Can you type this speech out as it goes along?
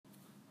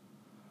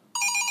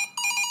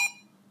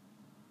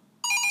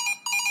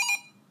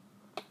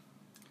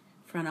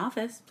Front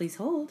office, please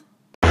hold.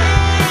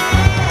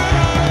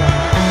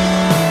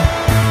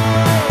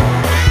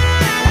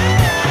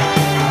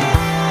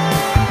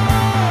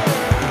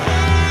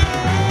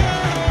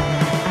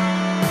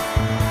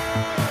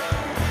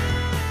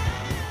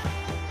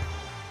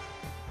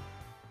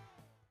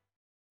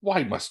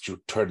 Why must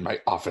you turn my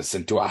office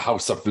into a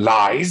house of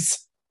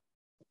lies?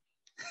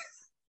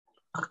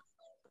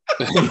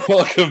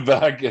 Welcome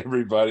back,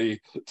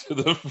 everybody, to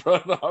the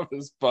Front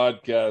Office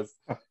Podcast.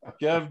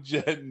 Kev,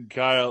 Jen, and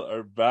Kyle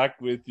are back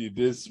with you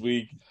this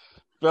week.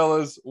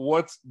 Fellas,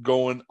 what's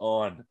going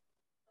on?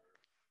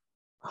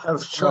 I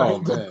was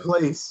trying to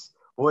place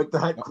what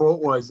that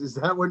quote was. Is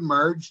that when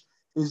Marge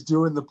is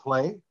doing the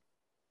play?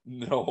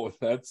 No,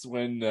 that's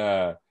when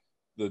the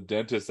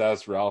dentist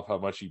asks Ralph how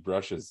much he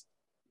brushes.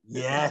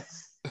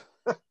 Yes.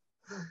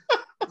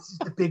 This is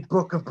the big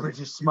book of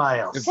British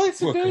smiles.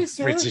 Twice a day,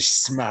 sir. British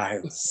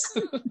smiles.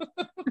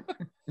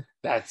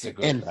 That's a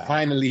good And fact.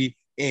 finally,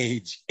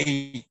 age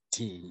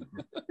 18.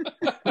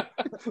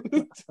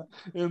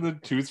 And the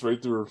tooth's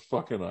right through her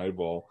fucking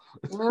eyeball.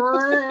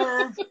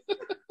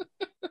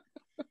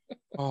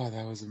 Oh,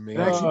 that was It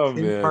amazing.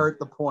 actually man. impart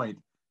the point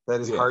that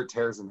his Yeah. heart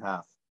tears in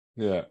half.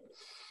 Yeah.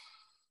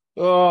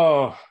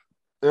 Oh,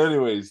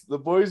 anyways, the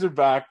boys are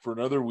back for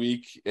another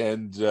week.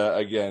 And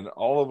again,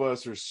 all of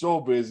us are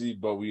so busy,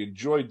 but we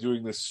enjoy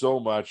doing this so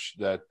much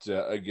that,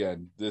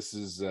 again, this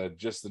is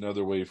just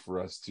another way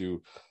for us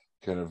to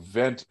kind of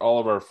vent all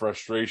of our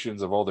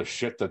frustrations of all the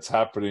shit that's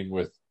happening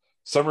with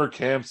summer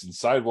camps and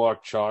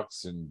sidewalk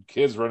chalks and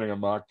kids running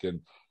amok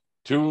and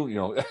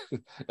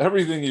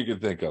everything you can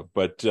think of.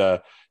 But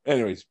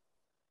anyways,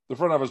 the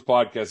Front Office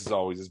Podcast, as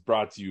always, is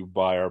brought to you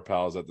by our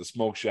pals at the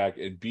Smoke Shack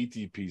and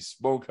BTP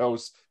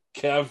Smokehouse.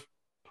 Kev,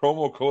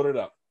 promo code it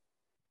up.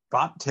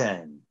 Top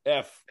 10.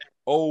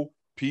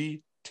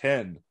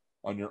 FOP10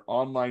 on your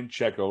online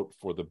checkout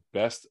for the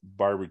best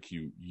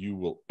barbecue you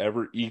will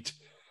ever eat.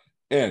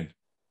 And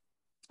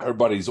our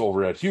buddies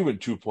over at Human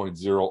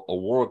 2.0, a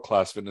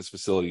world-class fitness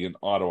facility in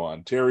Ottawa,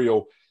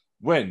 Ontario.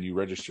 When you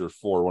register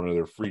for one of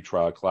their free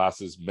trial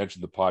classes,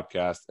 mention the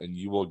podcast and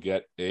you will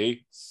get a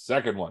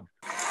second one.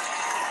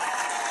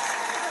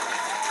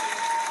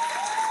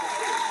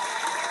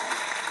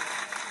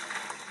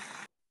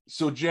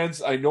 So,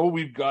 gents, I know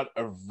we've got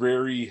a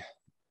very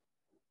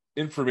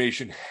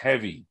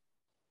information-heavy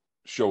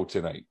show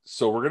tonight.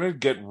 So we're going to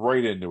get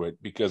right into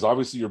it because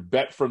obviously your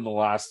bet from the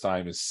last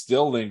time is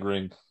still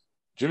lingering.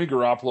 Jimmy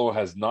Garoppolo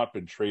has not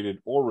been traded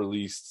or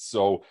released,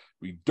 so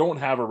we don't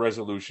have a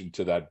resolution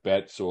to that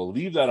bet. So I'll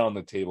leave that on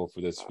the table for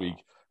this week.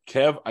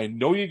 Kev, I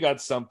know you got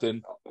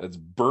something that's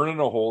burning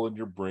a hole in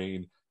your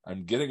brain.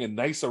 I'm getting a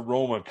nice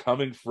aroma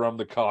coming from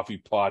the coffee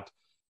pot.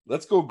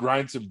 Let's go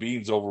grind some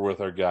beans over with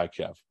our guy,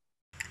 Kev.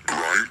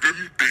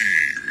 Grinding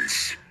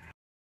beans.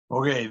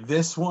 Okay,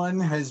 this one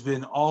has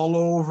been all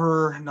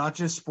over, not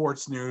just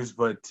sports news,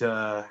 but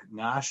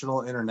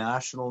national,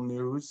 international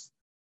news.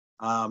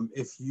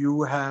 If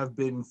you have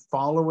been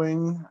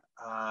following,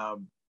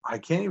 I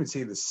can't even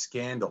say the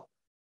scandal.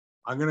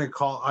 I'm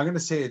gonna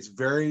say it's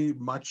very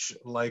much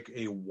like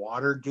a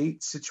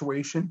Watergate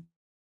situation,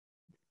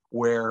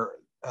 where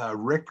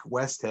Rick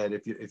Westhead,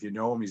 if you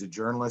know him, he's a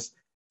journalist.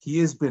 He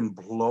has been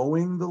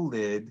blowing the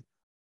lid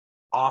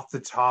off the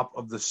top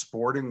of the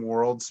sporting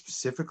world,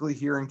 specifically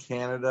here in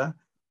Canada.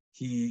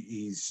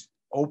 He's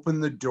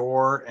opened the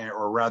door,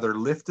 or rather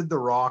lifted the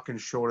rock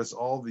and showed us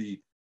all the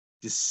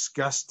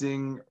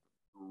disgusting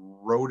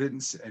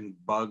rodents and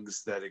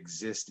bugs that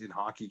exist in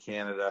Hockey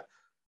Canada.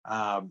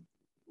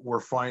 We're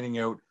finding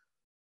out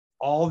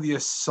all the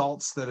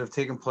assaults that have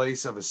taken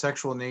place of a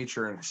sexual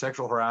nature and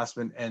sexual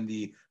harassment, and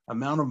the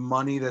amount of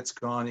money that's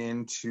gone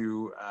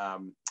into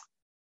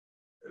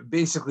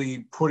basically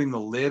putting the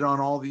lid on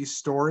all these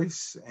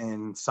stories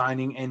and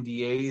signing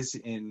NDAs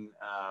in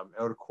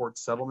out of court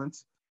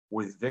settlements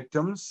with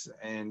victims.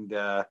 And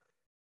it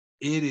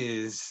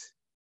is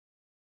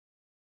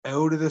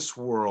out of this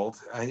world.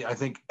 I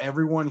think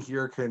everyone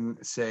here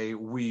can say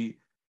we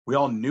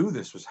all knew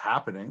this was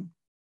happening.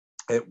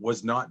 It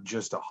was not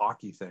just a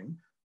hockey thing,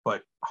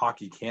 but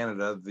Hockey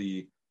Canada,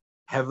 the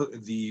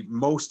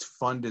most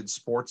funded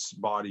sports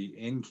body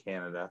in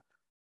Canada,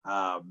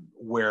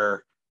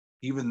 where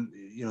even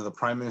the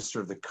Prime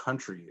Minister of the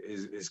country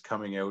is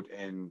coming out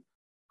and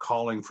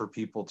calling for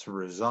people to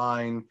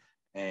resign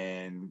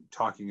and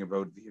talking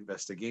about the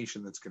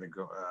investigation that's going to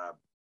go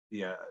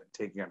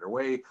taking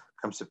underway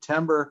come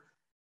September.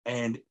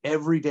 And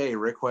every day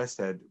Rick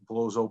Westhead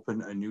blows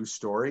open a new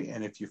story.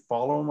 And if you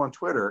follow him on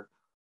Twitter,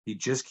 he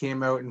just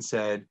came out and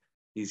said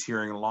he's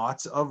hearing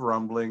lots of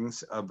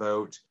rumblings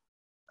about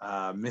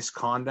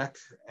misconduct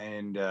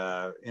and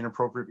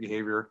inappropriate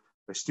behavior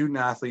by student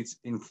athletes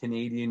in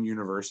Canadian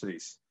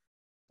universities.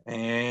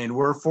 And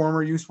we're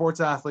former U Sports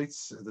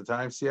athletes at the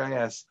time,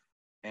 CIS,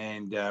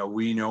 and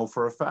we know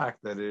for a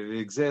fact that it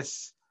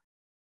exists.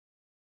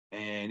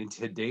 And in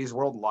today's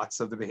world, lots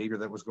of the behavior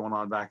that was going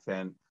on back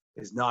then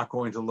is not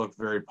going to look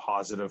very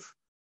positive.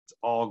 It's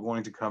all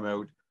going to come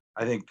out.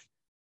 I think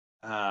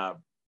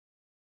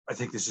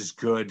this is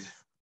good.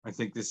 I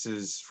think this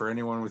is, for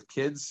anyone with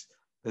kids,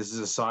 This is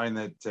a sign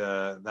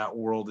that that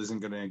world isn't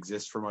going to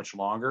exist for much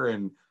longer,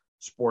 and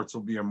sports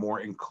will be a more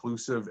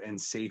inclusive and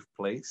safe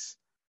place.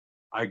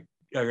 I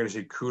got to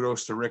say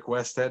kudos to Rick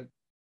Westhead,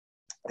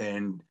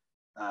 and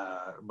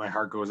my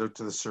heart goes out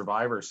to the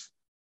survivors,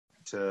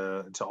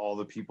 to all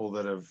the people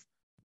that have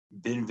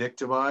been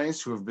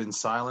victimized, who have been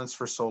silenced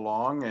for so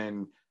long,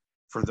 and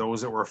for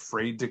those that were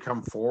afraid to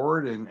come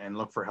forward and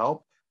look for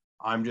help.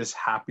 I'm just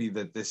happy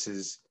that this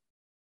is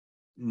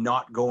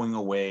not going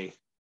away.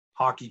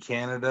 Hockey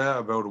Canada,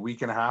 about a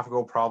week and a half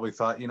ago, probably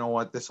thought, you know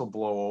what, this will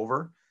blow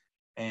over.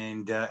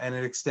 And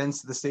it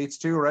extends to the States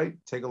too, right?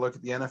 Take a look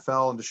at the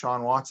NFL and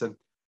Deshaun Watson.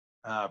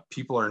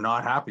 People are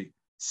not happy.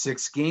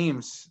 6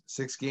 games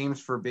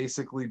for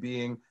basically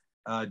being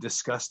a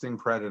disgusting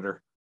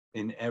predator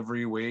in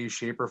every way,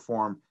 shape, or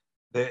form.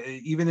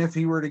 Even if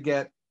he were to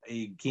get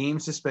a game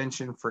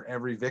suspension for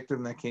every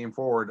victim that came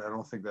forward, I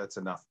don't think that's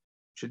enough.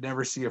 Should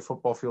never see a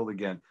football field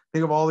again.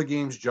 Think of all the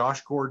games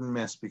Josh Gordon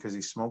missed because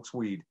he smokes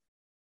weed.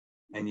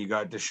 And you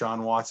got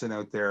Deshaun Watson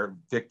out there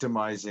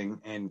victimizing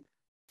and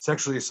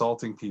sexually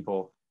assaulting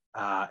people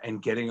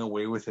and getting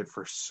away with it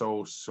for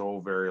so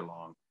very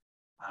long.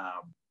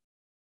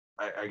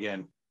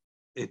 Again,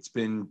 it's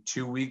been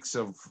 2 weeks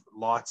of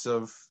lots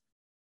of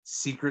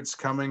secrets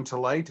coming to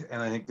light,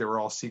 and I think they were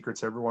all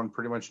secrets everyone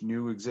pretty much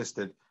knew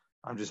existed.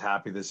 I'm just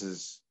happy this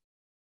is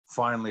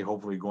finally,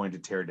 hopefully, going to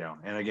tear down.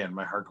 And again,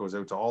 my heart goes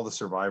out to all the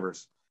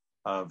survivors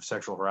of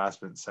sexual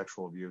harassment,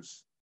 sexual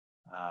abuse.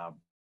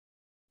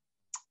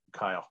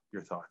 Kyle,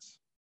 your thoughts?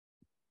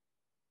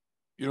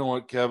 You know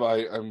what,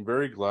 Kev, I'm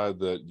very glad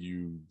that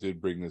you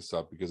did bring this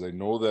up, because I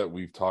know that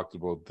we've talked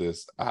about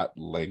this at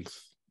length,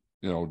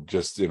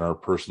 just in our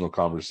personal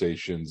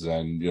conversations,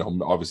 and,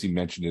 obviously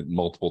mentioned it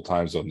multiple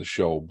times on the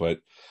show. But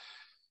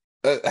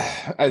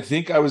I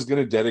think I was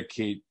going to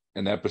dedicate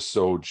an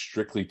episode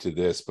strictly to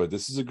this, but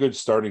this is a good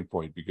starting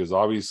point, because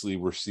obviously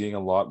we're seeing a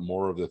lot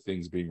more of the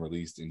things being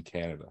released in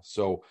Canada.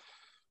 So,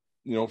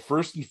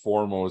 first and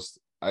foremost,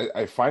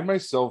 I find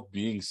myself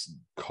being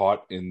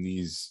caught in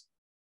these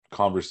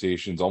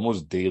conversations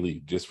almost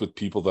daily, just with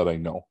people that I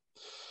know.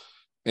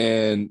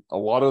 And a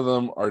lot of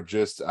them are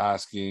just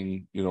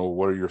asking,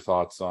 what are your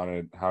thoughts on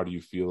it? How do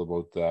you feel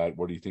about that?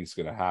 What do you think is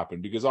going to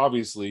happen? Because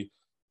obviously,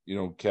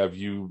 Kev,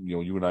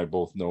 you and I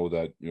both know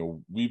that,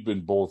 we've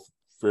been both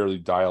fairly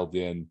dialed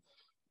in,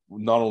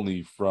 not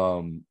only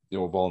from,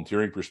 a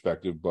volunteering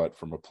perspective, but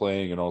from a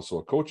playing and also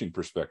a coaching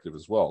perspective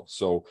as well.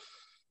 So,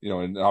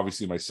 and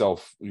obviously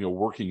myself,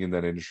 working in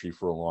that industry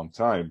for a long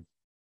time,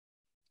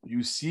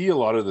 you see a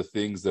lot of the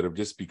things that have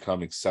just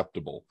become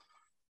acceptable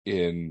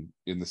in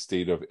the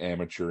state of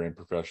amateur and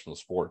professional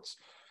sports.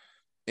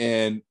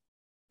 And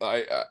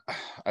I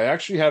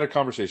actually had a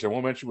conversation, I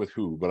won't mention with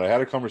who, but I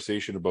had a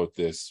conversation about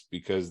this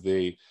because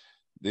they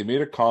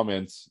made a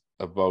comment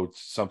about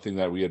something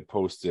that we had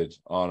posted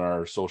on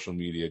our social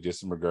media,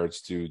 just in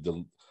regards to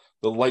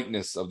the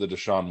lightness of the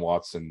Deshaun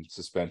Watson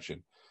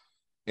suspension.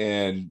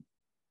 And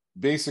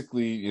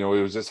basically, it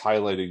was just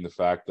highlighting the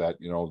fact that,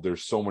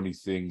 there's so many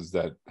things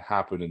that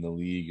happen in the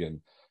league,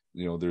 and,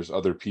 there's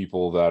other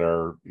people that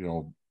are,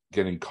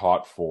 getting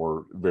caught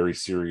for very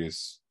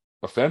serious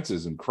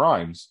offenses and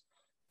crimes,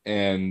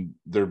 and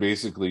they're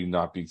basically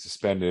not being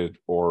suspended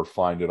or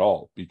fined at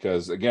all.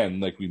 Because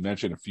again, like we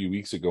mentioned a few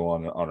weeks ago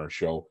on our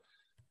show,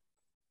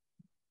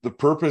 the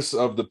purpose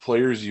of the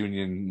players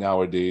union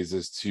nowadays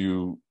is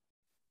to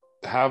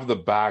have the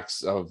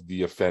backs of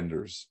the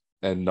offenders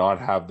and not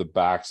have the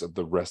backs of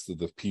the rest of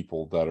the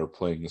people that are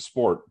playing the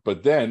sport.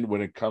 But then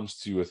when it comes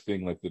to a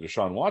thing like the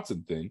Deshaun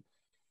Watson thing,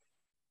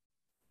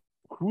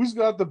 who's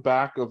got the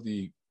back of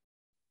the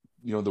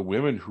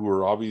women who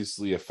are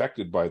obviously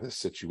affected by this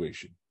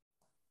situation?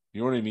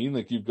 You know what I mean?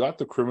 Like, you've got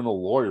the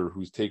criminal lawyer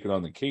who's taken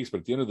on the case,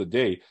 but at the end of the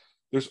day,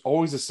 there's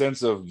always a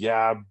sense of,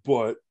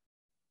 but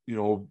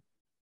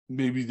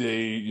maybe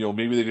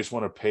they just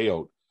want a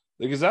payout.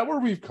 Like, is that where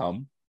we've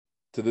come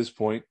to this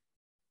point,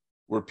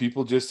 where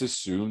people just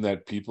assume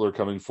that people are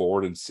coming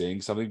forward and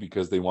saying something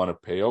because they want a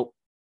payout?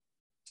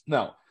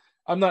 Now,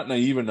 I'm not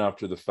naive enough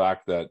to the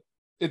fact that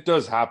it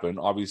does happen.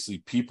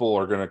 Obviously, people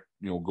are going to,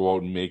 go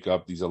out and make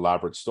up these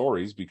elaborate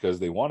stories because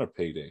they want a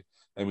payday.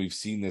 And we've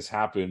seen this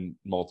happen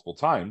multiple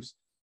times.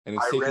 And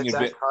it's taking a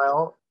bit.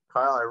 Kyle,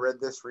 I read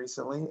this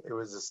recently. It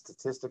was a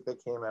statistic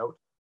that came out.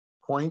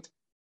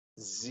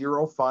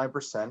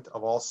 0.05%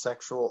 of all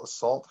sexual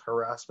assault,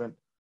 harassment,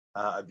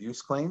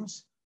 abuse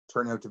claims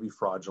turn out to be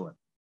fraudulent.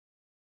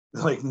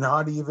 Like,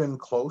 not even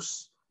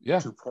close. Yeah.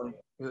 To point,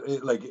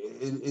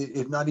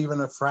 it not even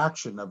a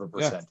fraction of a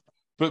percent.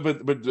 Yeah.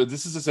 But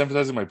this is just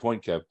emphasizing my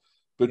point, Kev.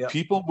 But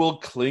people will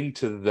cling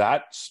to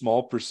that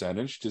small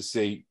percentage to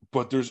say,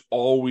 but there's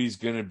always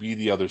going to be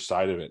the other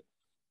side of it.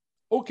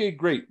 Okay,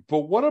 great.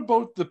 But what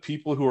about the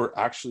people who are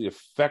actually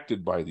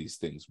affected by these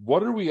things?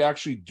 What are we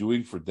actually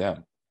doing for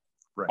them?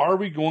 Right. Are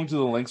we going to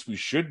the lengths we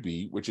should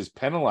be, which is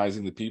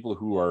penalizing the people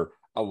who are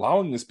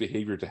allowing this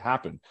behavior to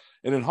happen?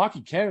 And in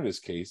Hockey Canada's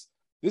case,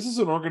 this is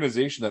an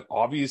organization that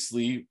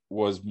obviously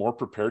was more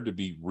prepared to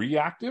be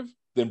reactive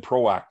than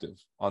proactive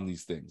on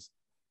these things.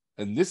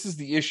 And this is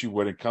the issue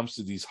when it comes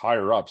to these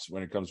higher ups,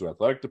 when it comes to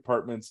athletic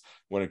departments,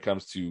 when it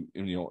comes to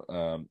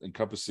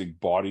encompassing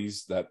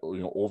bodies that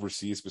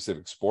oversee a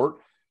specific sport.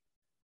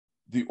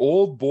 The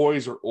old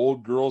boys or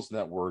old girls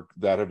network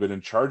that have been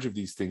in charge of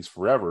these things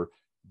forever,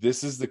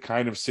 this is the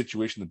kind of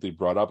situation that they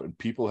brought up, and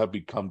people have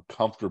become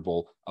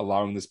comfortable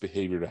allowing this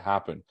behavior to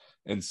happen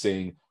and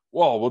saying,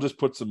 well, we'll just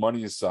put some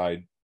money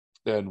aside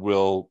and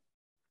we'll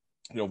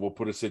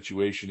put a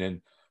situation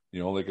in,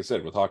 like I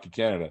said, with Hockey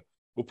Canada,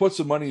 we'll put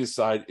some money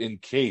aside in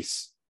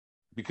case,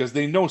 because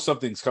they know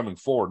something's coming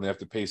forward and they have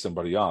to pay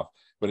somebody off.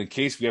 But in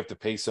case we have to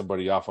pay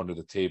somebody off under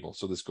the table,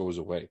 so this goes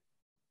away.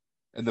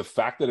 And the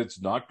fact that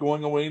it's not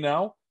going away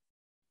now,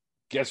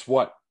 guess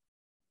what?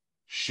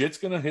 Shit's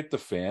going to hit the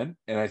fan.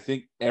 And I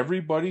think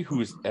everybody who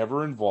is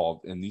ever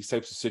involved in these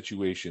types of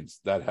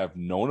situations that have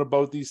known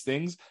about these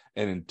things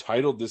and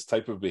entitled this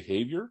type of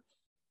behavior,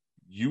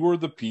 you are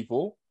the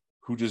people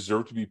who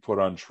deserve to be put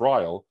on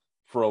trial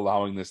for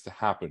allowing this to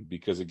happen.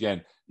 Because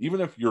again,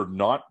 even if you're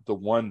not the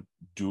one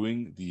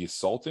doing the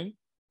assaulting,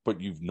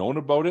 but you've known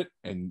about it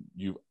and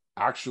you've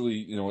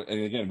actually,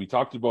 and again, we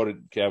talked about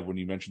it, Kev, when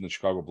you mentioned the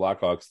Chicago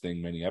Blackhawks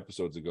thing many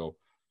episodes ago.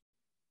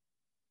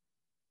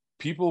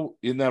 People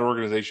in that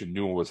organization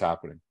knew what was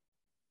happening.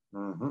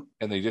 Mm-hmm.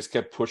 And they just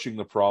kept pushing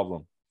the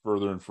problem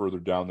further and further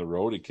down the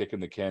road and kicking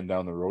the can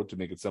down the road to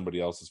make it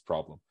somebody else's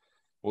problem.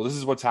 Well, this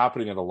is what's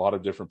happening at a lot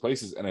of different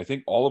places. And I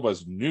think all of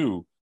us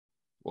knew,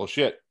 well,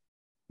 shit,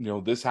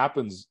 this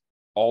happens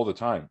all the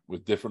time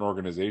with different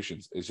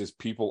organizations. It's just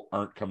people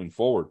aren't coming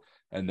forward.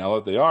 And now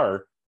that they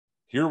are,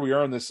 here we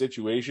are in this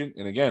situation.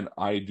 And again,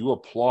 I do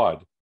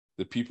applaud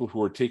the people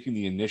who are taking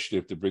the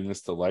initiative to bring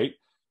this to light.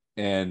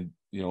 And,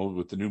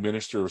 with the new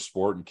Minister of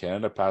Sport in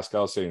Canada,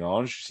 Pascal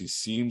St-Onge, she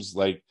seems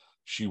like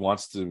she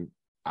wants to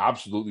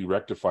absolutely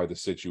rectify the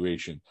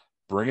situation,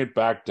 bring it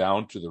back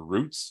down to the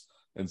roots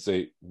and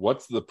say,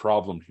 what's the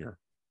problem here?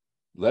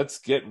 Let's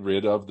get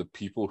rid of the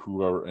people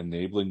who are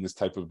enabling this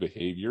type of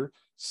behavior,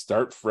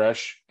 start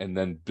fresh, and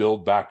then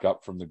build back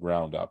up from the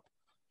ground up.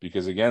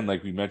 Because again,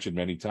 like we mentioned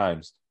many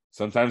times,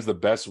 sometimes the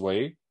best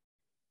way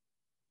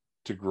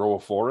to grow a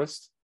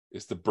forest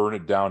is to burn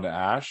it down to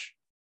ash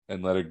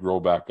and let it grow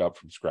back up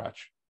from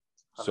scratch.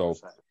 100%. So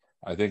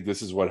I think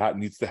this is what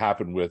needs to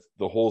happen with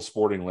the whole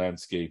sporting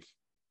landscape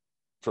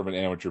from an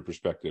amateur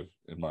perspective,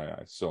 in my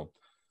eyes. So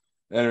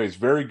anyways,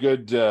 very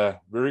good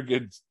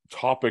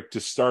topic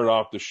to start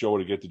off the show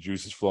to get the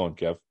juices flowing,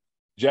 Kev.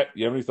 Jet,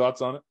 you have any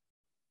thoughts on it?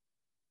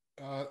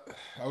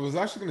 I was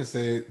actually going to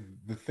say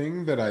the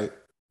thing that I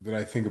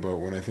think about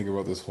when I think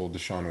about this whole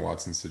Deshaun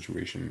Watson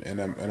situation, and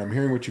I'm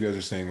hearing what you guys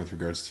are saying with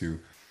regards to,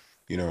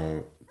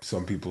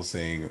 some people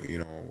saying,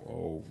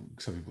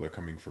 some people are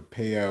coming for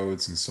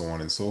payouts and so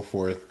on and so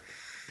forth.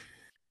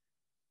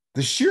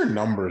 The sheer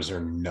numbers are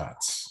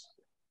nuts.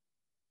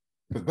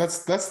 But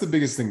that's the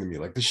biggest thing to me.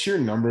 Like, the sheer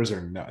numbers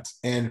are nuts.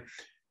 And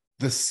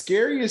the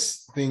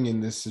scariest thing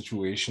in this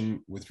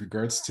situation with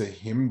regards to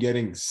him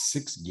getting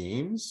 6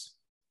 games,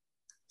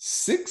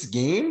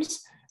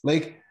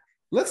 like,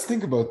 let's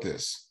think about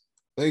this.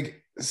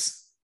 Like,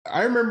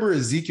 I remember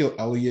Ezekiel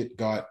Elliott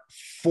got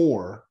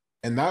 4,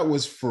 and that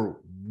was for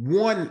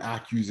one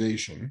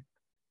accusation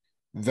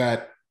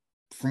that,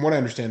 from what I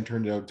understand,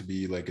 turned out to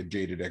be like a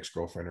jaded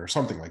ex-girlfriend or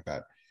something like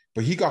that.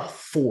 But he got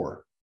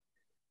 4.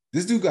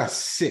 This dude got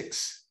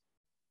 6.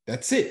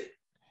 That's it.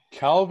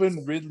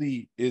 Calvin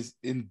Ridley is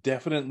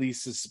indefinitely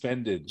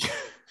suspended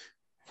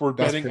for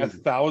betting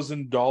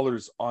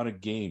 $1,000 on a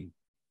game.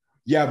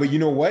 Yeah, but you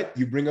know what?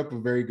 You bring up a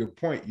very good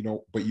point.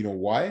 But you know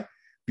why?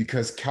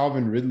 Because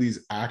Calvin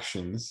Ridley's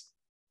actions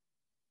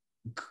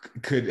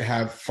could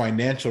have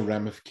financial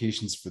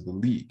ramifications for the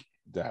league.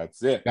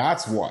 That's it.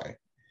 That's why.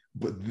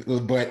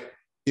 But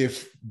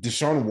if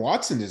Deshaun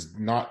Watson is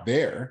not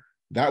there,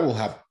 that will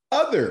have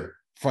other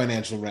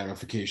financial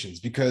ramifications,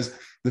 because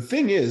the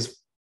thing is,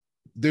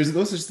 there's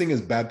no such thing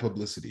as bad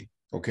publicity,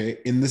 okay?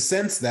 In the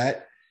sense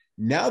that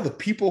now the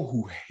people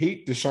who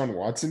hate Deshaun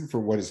Watson for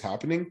what is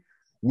happening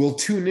will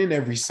tune in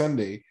every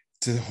Sunday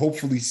to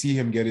hopefully see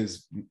him get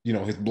his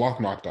block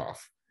knocked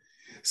off.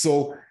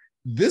 So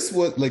this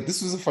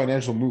was a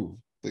financial move,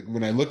 like,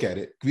 when I look at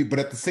it. But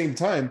at the same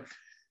time,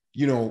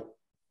 the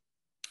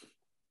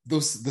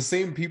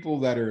same people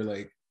that are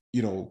like,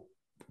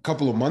 a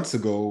couple of months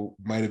ago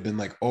might have been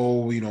like,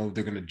 oh,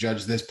 they're going to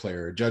judge this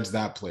player or judge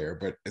that player.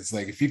 But it's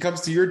like, if he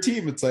comes to your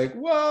team, it's like,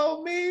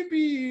 well,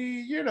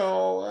 maybe,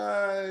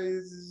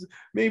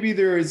 maybe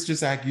there is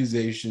just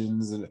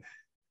accusations. And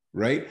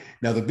right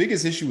now, the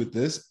biggest issue with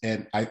this,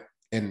 and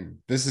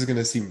this is going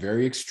to seem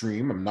very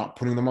extreme, I'm not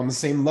putting them on the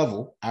same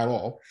level at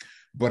all,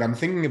 but I'm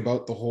thinking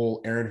about the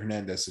whole Aaron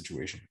Hernandez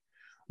situation.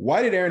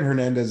 Why did Aaron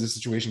Hernandez's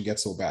situation get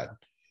so bad?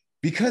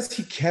 Because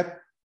he kept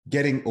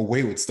getting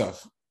away with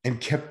stuff and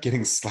kept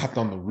getting slapped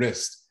on the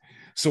wrist.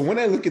 So when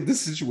I look at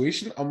this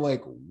situation, I'm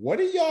like, what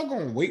are y'all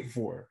going to wait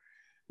for?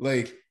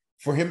 Like,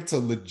 for him to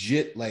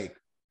legit,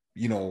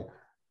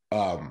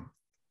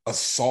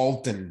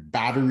 assault and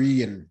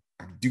battery and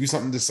do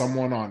something to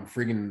someone on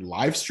friggin'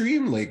 live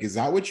stream? Like, is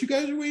that what you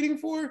guys are waiting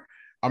for?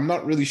 I'm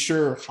not really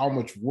sure how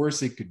much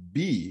worse it could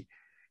be.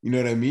 You know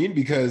what I mean?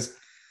 Because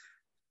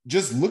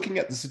just looking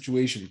at the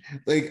situation,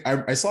 like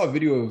I saw a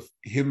video of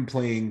him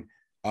playing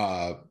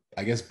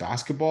I guess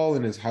basketball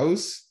in his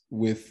house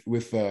with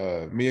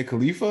Mia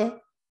Khalifa,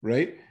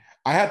 right?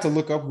 I had to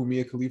look up who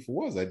Mia Khalifa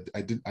was.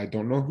 I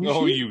don't know who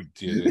No, she you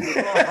didn't.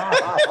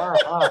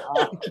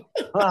 Yeah.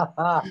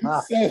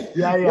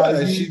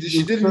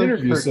 She did an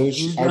interview, so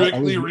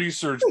Strictly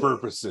research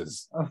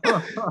purposes.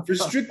 for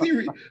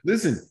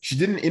listen, she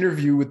did an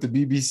interview with the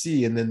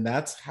BBC, and then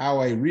that's how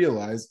I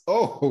realized,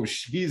 oh,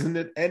 she's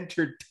an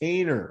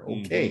entertainer.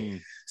 Okay,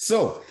 Mhm.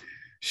 so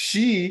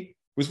she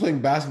was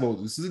playing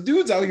basketball. So the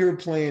dude's out here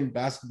playing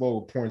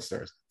basketball with porn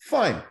stars.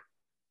 Fine,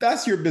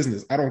 that's your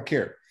business. I don't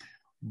care.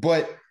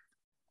 But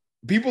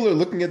people are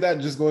looking at that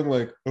and just going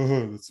like,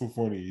 "Oh, that's so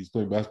funny. He's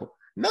playing basketball."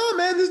 Nah,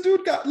 man, this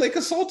dude got like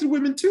assaulted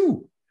women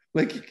too.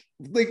 Like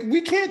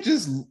we can't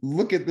just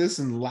look at this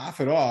and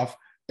laugh it off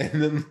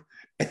and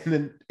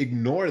then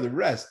ignore the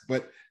rest.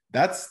 But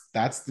that's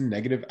the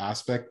negative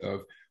aspect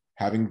of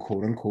having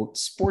quote unquote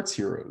sports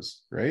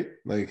heroes, right?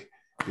 Like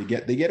they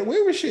get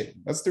away with shit.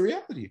 That's the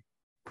reality.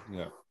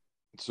 Yeah.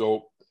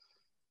 So,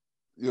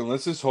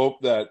 let's just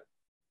hope that,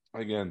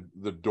 again,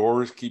 the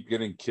doors keep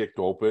getting kicked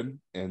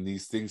open and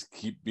these things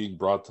keep being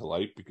brought to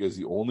light, because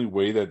the only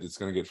way that it's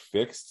going to get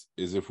fixed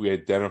is if we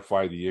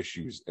identify the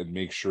issues and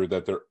make sure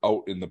that they're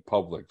out in the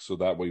public, so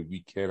that way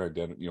we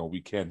can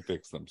we can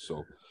fix them.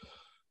 So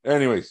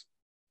anyways,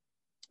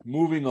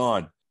 moving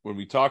on, when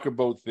we talk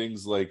about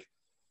things like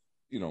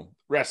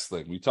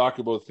wrestling, we talk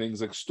about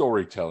things like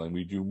storytelling,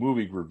 we do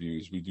movie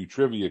reviews, we do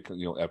trivia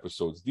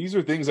episodes. These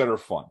are things that are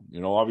fun.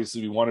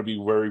 Obviously we want to be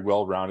very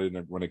well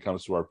rounded when it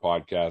comes to our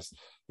podcast.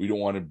 We don't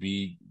want to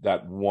be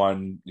that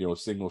one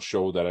single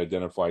show that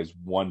identifies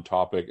one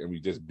topic and we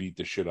just beat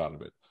the shit out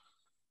of it.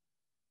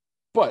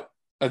 But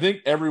I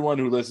think everyone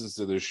who listens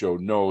to this show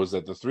knows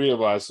that the three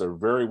of us are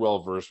very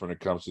well versed when it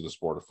comes to the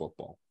sport of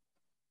football.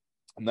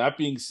 And that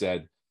being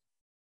said,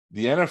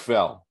 the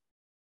NFL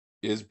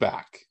is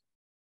back.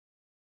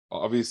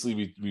 Obviously,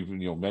 we've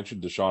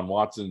mentioned Deshaun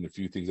Watson and a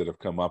few things that have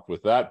come up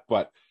with that,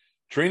 but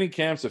training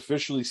camps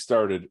officially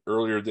started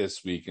earlier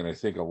this week, and I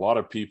think a lot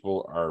of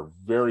people are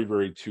very,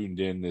 very tuned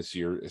in this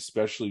year,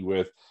 especially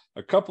with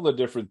a couple of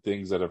different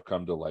things that have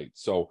come to light.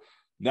 So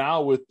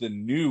now with the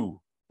new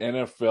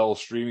NFL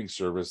streaming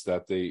service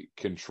that they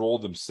control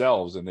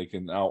themselves and they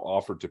can now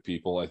offer to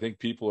people, I think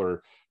people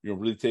are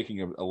really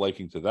taking a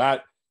liking to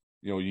that.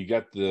 You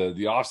got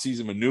the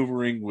off-season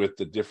maneuvering with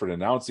the different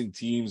announcing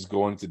teams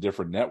going to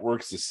different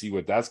networks to see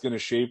what that's going to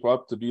shape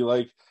up to be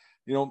like.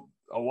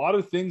 A lot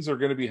of things are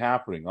going to be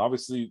happening.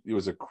 Obviously, it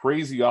was a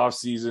crazy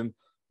off-season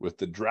with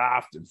the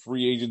draft and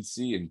free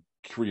agency and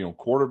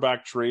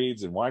quarterback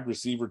trades and wide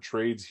receiver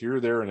trades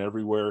here, there, and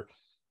everywhere.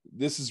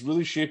 This is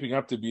really shaping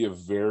up to be a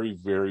very,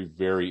 very,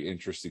 very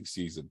interesting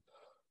season.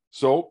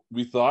 So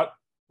we thought,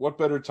 what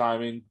better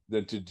timing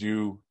than to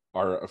do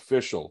our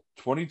official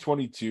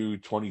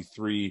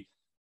 2022-23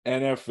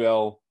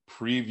 NFL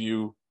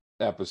preview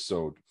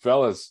episode.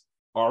 Fellas,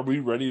 are we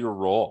ready to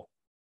roll?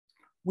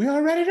 We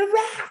are ready to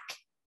rock.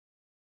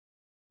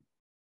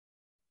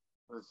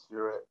 Let's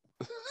do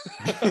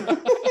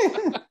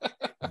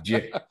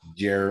it.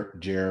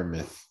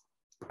 Jeremy.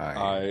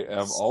 I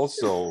am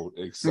also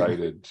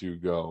excited to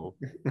go.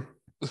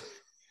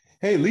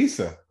 Hey,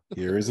 Lisa,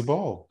 here is a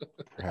ball.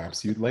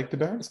 Perhaps you'd like to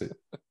bounce it.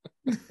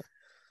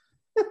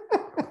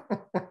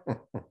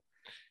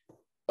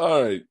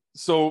 All right.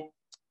 So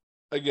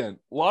again,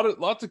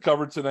 lot to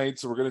cover tonight.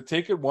 So we're going to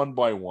take it one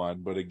by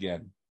one. But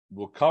again,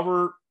 we'll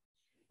cover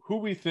who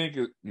we think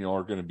are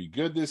going to be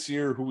good this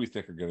year, who we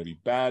think are going to be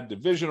bad,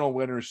 divisional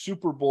winners,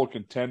 Super Bowl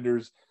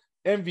contenders,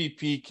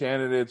 MVP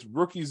candidates,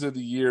 rookies of the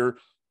year,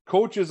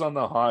 coaches on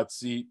the hot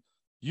seat.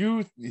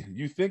 You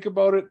think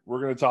about it,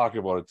 we're going to talk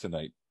about it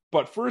tonight.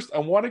 But first, I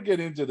want to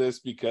get into this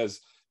because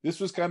this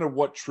was kind of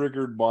what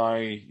triggered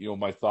my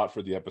my thought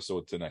for the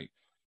episode tonight.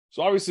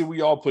 So obviously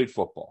we all played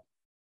football,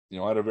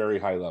 at a very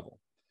high level.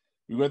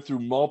 We went through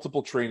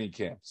multiple training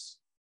camps.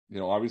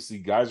 Obviously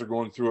guys are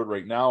going through it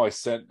right now. I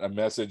sent a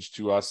message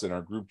to us in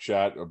our group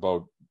chat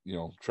about,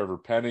 Trevor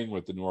Penning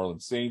with the New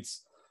Orleans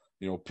Saints,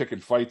 picking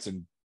fights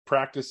and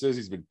practices.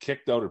 He's been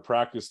kicked out of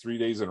practice 3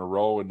 days in a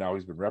row, and now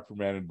he's been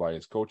reprimanded by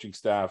his coaching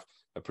staff.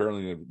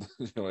 Apparently,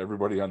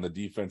 everybody on the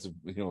defensive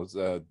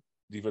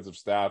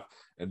staff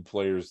and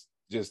players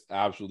just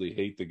absolutely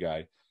hate the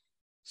guy.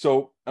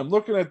 So I'm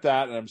looking at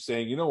that and I'm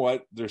saying, you know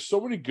what? There's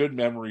so many good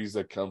memories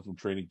that come from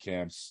training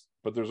camps,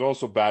 but there's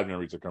also bad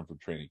memories that come from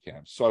training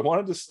camps. So I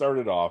wanted to start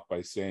it off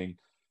by saying,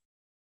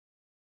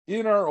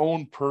 in our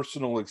own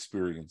personal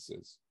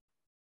experiences,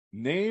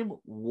 name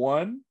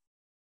one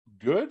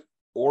good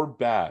or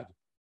bad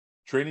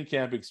training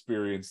camp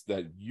experience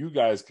that you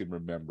guys can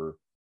remember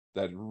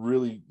that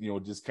really,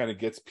 just kind of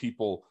gets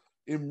people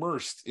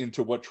immersed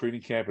into what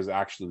training camp is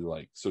actually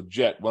like. So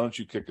Jet, why don't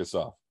you kick us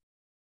off?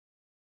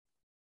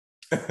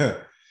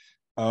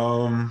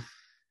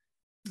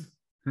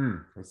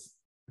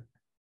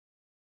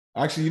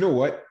 Actually, you know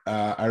what?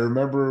 I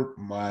remember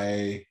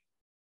my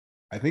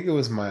I think it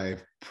was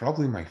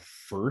probably my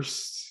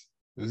first.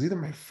 It was either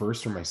my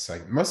first or my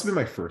second. It must have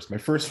been my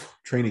first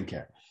training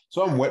camp.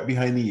 So I'm wet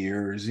behind the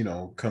ears,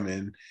 come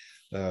in.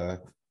 Uh,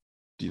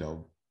 you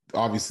know,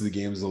 Obviously the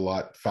game is a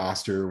lot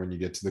faster when you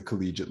get to the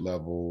collegiate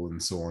level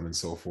and so on and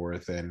so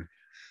forth. And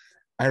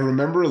I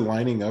remember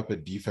lining up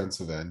at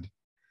defensive end,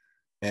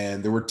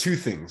 and there were two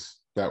things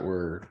that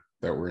were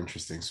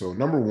interesting. So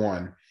number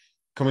one,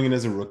 coming in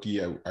as a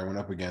rookie, I went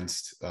up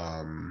against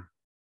a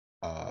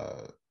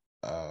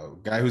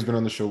guy who's been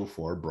on the show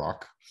before,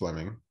 Brock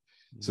Fleming.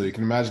 So you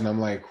can imagine, I'm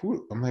like,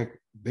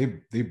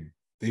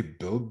 they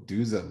build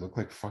dudes that look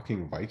like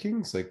fucking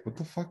Vikings. Like, what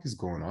the fuck is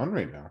going on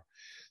right now?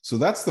 So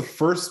that's the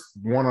first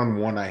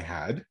one-on-one I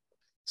had.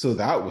 So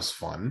that was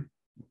fun.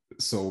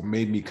 So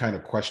made me kind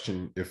of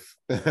question if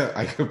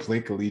I could play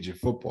collegiate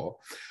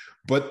football.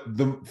 But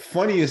the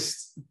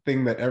funniest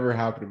thing that ever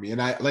happened to me, and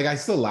I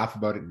still laugh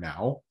about it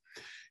now,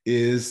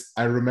 is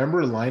I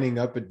remember lining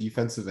up at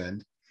defensive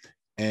end,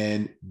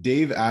 and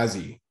Dave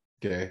Azzi,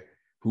 okay,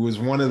 who was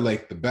one of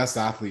like the best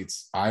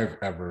athletes I've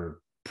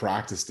ever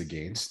practiced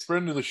against.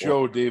 Friend of the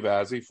show, Dave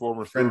Azzi,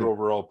 former third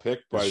overall pick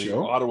by the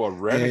Ottawa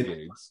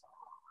Renegades.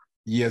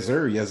 Yes,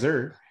 sir. Yes,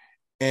 sir.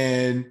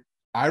 And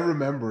I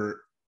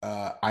remember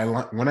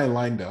when I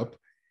lined up,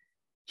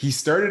 he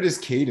started his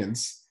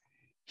cadence.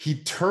 He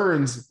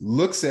turns,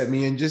 looks at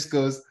me, and just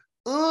goes,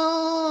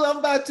 "Oh, I'm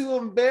about to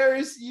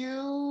embarrass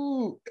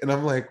you." And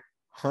I'm like,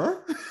 "Huh?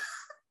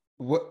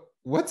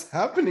 What's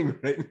happening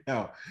right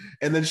now?"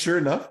 And then sure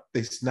enough,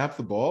 they snap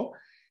the ball,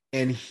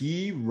 and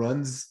he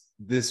runs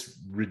this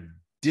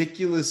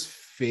ridiculous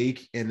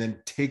fake and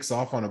then takes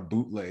off on a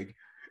bootleg.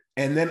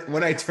 And then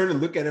when I turn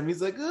and look at him,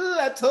 he's like, "Oh,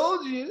 I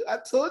told you I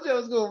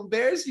was going to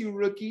embarrass you,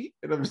 rookie."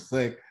 And I'm just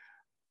like,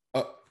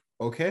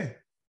 okay,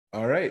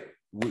 all right,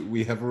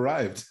 we have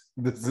arrived.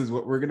 This is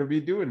what we're going to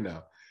be doing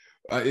now.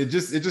 It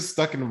just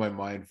stuck into my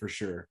mind for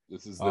sure.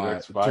 This is the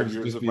next 5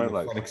 years of my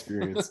life. Fun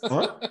experience.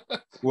 Huh?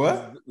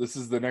 What? This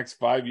is the next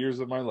 5 years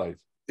of my life.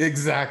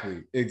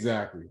 Exactly.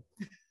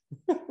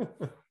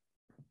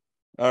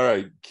 All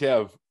right,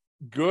 Kev,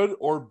 good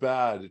or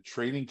bad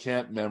training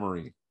camp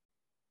memory?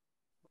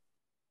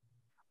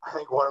 I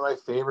think one of my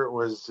favorite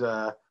was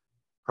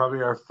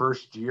probably our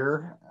first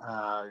year.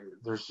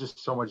 There's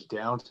just so much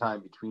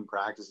downtime between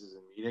practices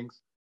and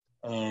meetings,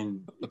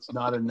 and it's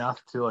not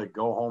enough to like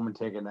go home and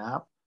take a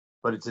nap,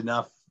 but it's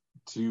enough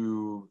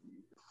to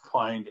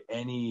find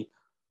any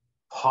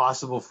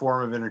possible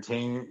form of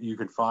entertainment you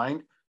could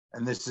find.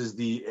 And this is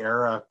the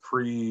era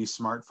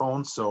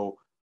pre-smartphone, so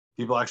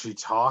people actually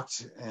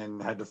talked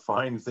and had to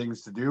find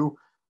things to do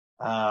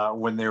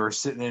when they were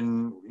sitting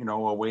in,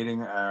 a waiting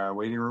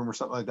room or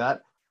something like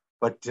that.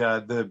 But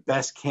the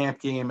best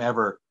camp game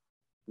ever,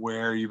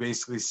 where you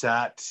basically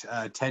sat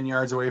 10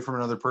 yards away from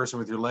another person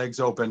with your legs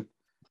open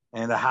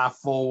and a half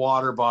full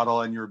water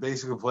bottle, and you're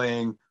basically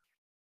playing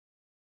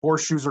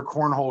horseshoes or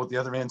cornhole with the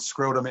other man's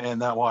scrotum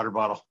and that water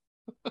bottle.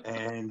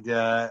 And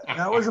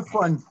that was a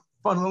fun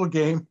little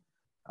game.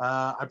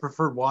 I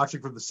preferred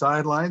watching from the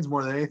sidelines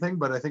more than anything,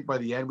 but I think by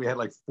the end we had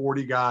like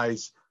 40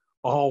 guys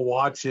all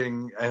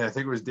watching, and I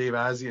think it was Dave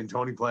Azzi and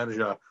Tony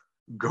Plantagenet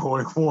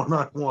going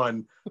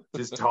one-on-one,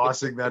 just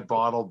tossing that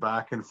bottle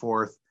back and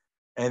forth.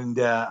 And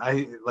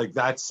I like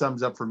that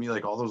sums up for me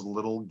like all those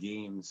little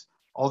games,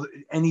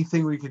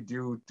 anything we could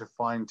do to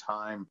find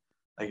time.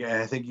 Like,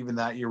 I think even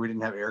that year we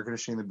didn't have air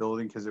conditioning in the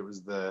building because it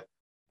was the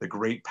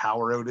great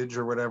power outage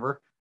or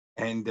whatever.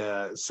 And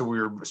so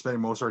we were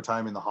spending most of our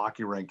time in the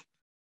hockey rink.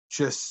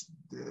 Just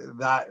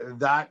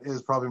that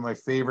is probably my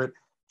favorite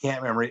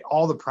camp memory.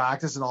 All the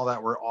practice and all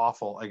that were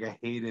awful. Like, I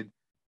hated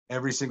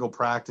every single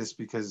practice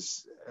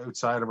because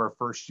outside of our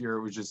first year,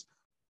 it was just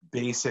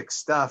basic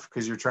stuff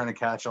because you're trying to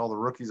catch all the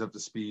rookies up to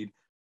speed,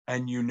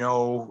 and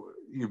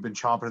you've been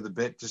chomping at the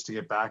bit just to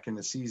get back in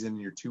the season.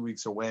 You're 2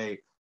 weeks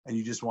away, and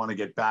you just want to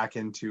get back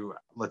into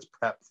let's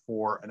prep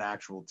for an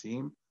actual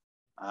team.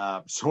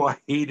 So I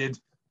hated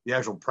the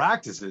actual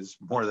practices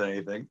more than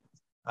anything,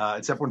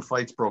 except when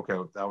fights broke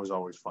out. That was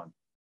always fun.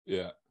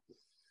 Yeah.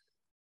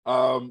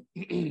 I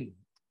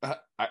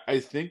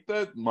think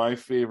that my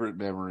favorite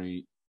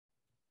memory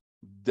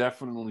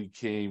definitely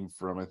came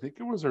from, I think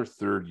it was our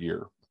third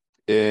year.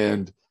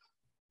 And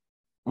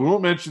we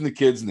won't mention the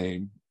kid's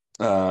name,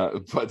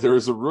 but there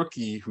was a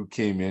rookie who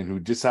came in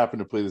who just happened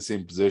to play the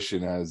same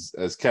position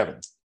as Kevin.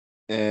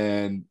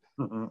 And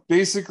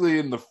basically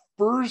in the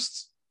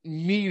first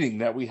meeting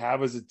that we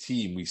have as a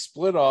team, we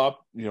split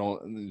up,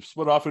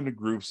 split off into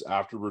groups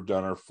after we're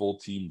done our full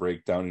team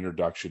breakdown,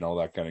 introduction, all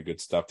that kind of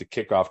good stuff to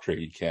kick off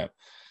training camp.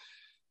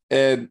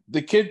 And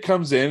the kid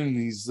comes in and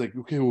he's like,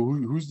 "Okay, well,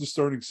 who's the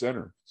starting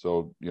center?"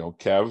 So,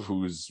 Kev,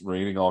 who's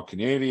reigning all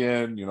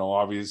Canadian,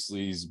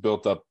 obviously he's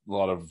built up a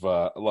lot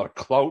of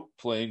clout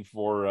playing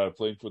for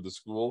the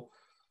school.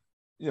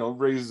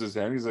 Raises his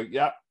hand. He's like,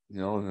 "Yeah,"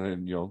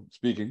 and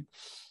speaking.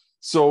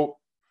 So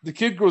the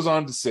kid goes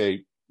on to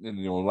say,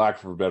 and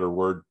lack of a better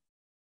word,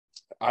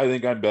 "I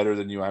think I'm better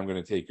than you. I'm going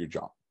to take your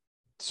job."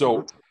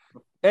 So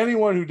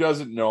anyone who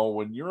doesn't know,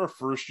 when you're a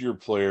first year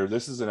player,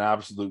 this is an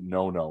absolute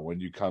no-no when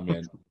you come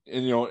in.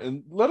 And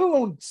and let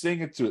alone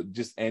saying it to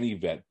just any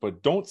vet,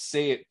 but don't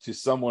say it to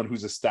someone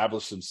who's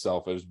established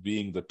himself as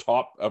being the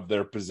top of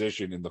their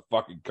position in the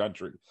fucking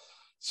country.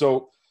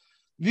 So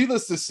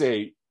needless to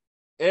say,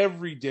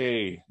 every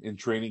day in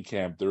training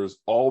camp, there's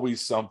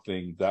always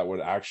something that would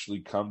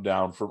actually come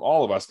down from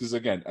all of us. Because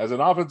again, as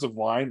an offensive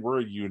line, we're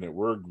a unit,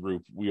 we're a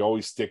group. We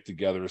always stick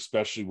together,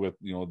 especially with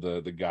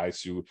the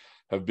guys who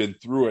have been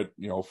through it,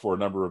 for a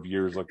number of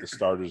years, like the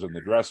starters and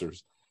the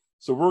dressers.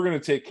 So we're going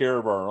to take care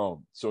of our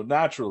own. So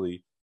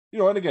naturally,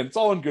 and again, it's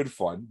all in good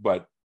fun,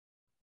 but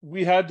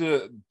we had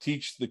to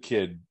teach the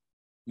kid,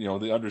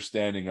 the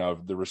understanding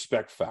of the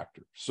respect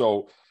factor.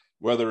 So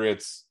whether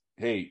it's,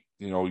 hey,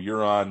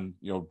 you're on,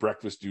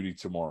 breakfast duty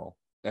tomorrow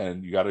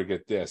and you got to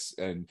get this.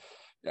 And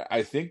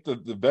I think the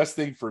best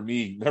thing for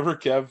me, never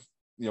Kev,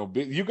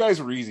 you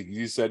guys were easy.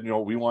 You said,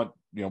 we want,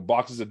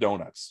 boxes of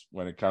donuts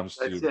when it comes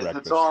to breakfast.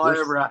 That's all I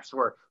ever asked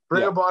for.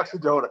 Bring a box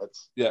of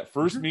donuts. Yeah.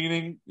 First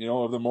meeting,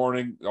 of the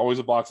morning, always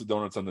a box of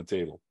donuts on the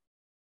table.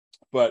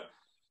 But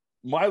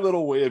my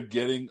little way of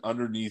getting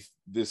underneath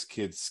this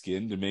kid's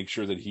skin to make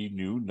sure that he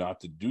knew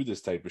not to do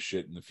this type of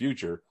shit in the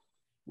future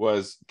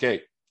was,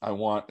 okay, I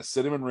want a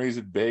cinnamon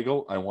raisin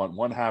bagel. I want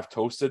 1/2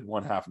 toasted,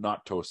 1/2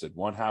 not toasted,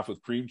 1/2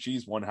 with cream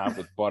cheese, 1/2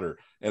 with butter.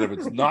 And if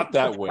it's not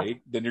that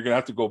way, then you're going to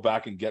have to go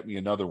back and get me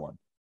another one.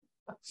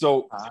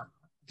 So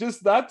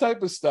just that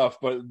type of stuff.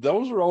 But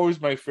those are always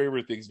my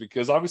favorite things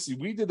because obviously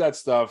we did that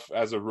stuff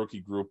as a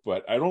rookie group,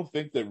 but I don't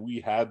think that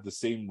we had the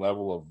same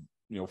level of,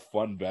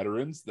 fun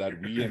veterans that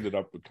we ended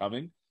up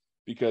becoming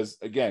because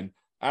again,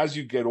 as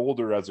you get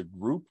older as a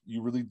group,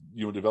 you really,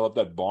 develop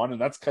that bond. And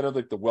that's kind of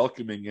like the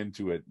welcoming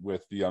into it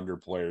with the younger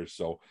players.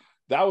 So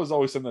that was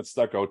always something that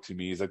stuck out to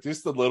me is like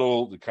just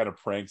the kind of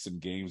pranks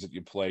and games that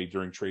you play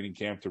during training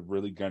camp to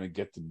really kind of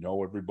get to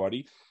know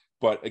everybody.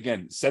 But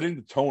again, setting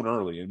the tone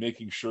early and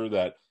making sure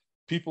that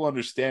people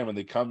understand when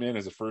they come in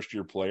as a first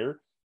year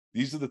player,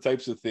 these are the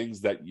types of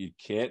things that you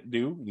can't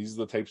do. These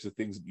are the types of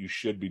things that you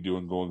should be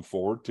doing going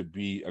forward to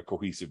be a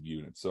cohesive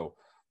unit. So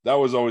that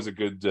was always a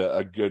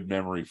good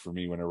memory for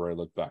me whenever I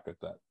look back at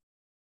that.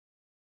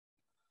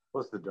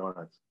 Plus the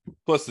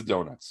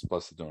donuts.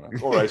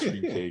 Or ice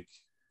cream cake,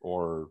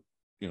 or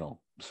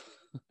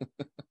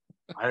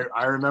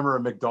I remember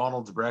a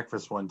McDonald's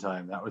breakfast one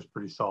time. That was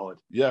pretty solid.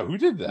 Yeah, who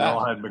did that? They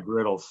all had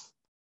McGriddles.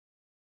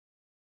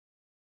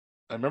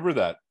 I remember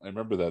that.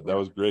 That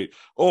was great.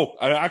 Oh,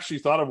 I actually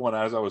thought of one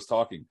as I was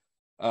talking.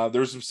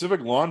 There's a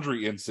Pacific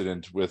Laundry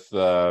incident with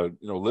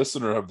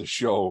listener of the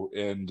show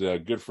and a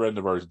good friend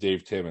of ours,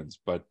 Dave Timmons.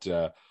 But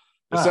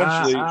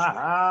essentially, been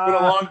a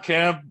long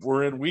camp.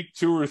 We're in week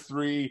 2 or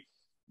 3.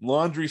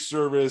 Laundry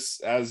service,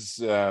 as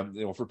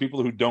for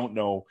people who don't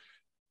know,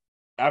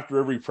 after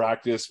every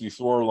practice, we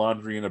throw our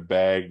laundry in a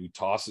bag, we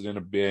toss it in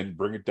a bin,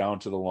 bring it down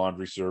to the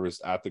laundry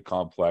service at the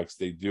complex.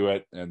 They do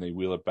it and they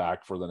wheel it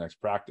back for the next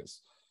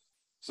practice.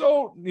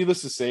 So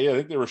needless to say, I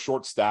think they were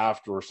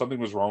short-staffed or something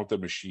was wrong with the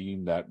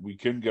machine that we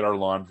couldn't get our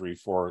laundry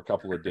for a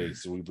couple of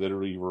days. So we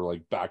literally were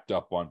like backed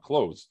up on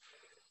clothes.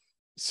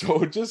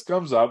 So it just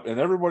comes up and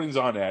everybody's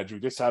on edge. We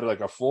just had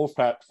like a full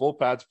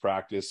pads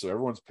practice. So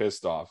everyone's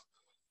pissed off.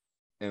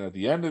 And at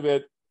the end of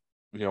it,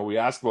 we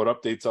asked about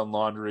updates on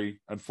laundry.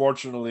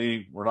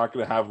 Unfortunately, we're not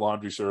going to have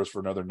laundry service for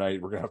another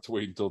night. We're going to have to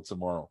wait until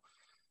tomorrow.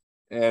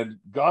 And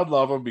God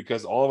love him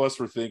because all of us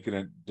were thinking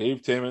it.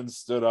 Dave Timmons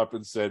stood up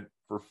and said,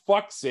 for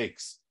fuck's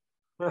sakes.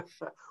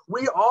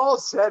 We all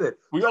said it.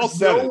 We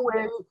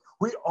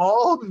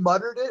all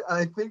muttered it. And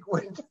I think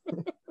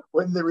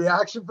when the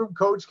reaction from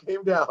coach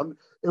came down,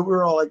 and we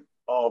were all like,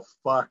 oh,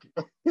 fuck.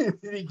 Did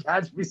he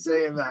catch me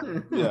saying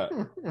that?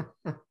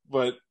 Yeah.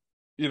 But,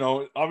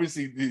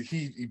 obviously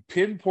he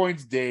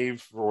pinpoints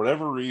Dave for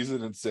whatever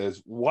reason and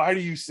says, why do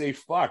you say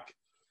fuck?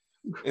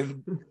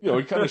 And,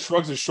 he kind of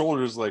shrugs his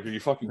shoulders like, are you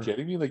fucking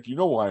kidding me? Like,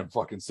 why I'm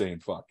fucking saying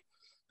fuck.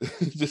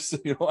 Just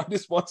I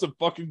just want some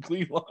fucking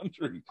clean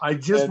laundry. I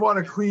just want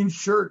a clean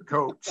shirt,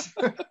 coach.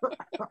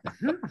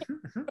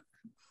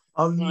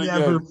 I'll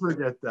never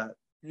forget that.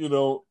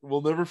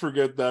 We'll never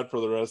forget that for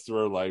the rest of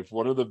our life.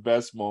 One of the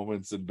best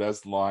moments and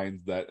best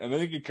lines and I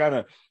think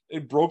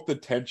it broke the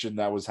tension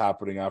that was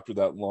happening after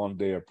that long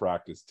day of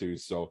practice too.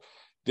 So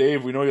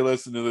Dave, we know you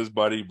listen to this,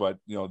 buddy, but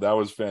that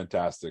was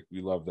fantastic.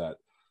 We love that.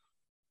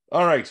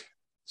 All right.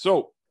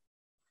 So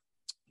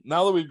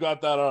now that we've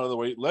got that out of the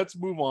way, let's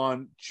move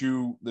on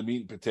to the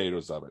meat and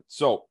potatoes of it.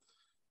 So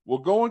we'll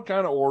go in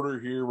kind of order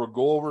here. We'll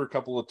go over a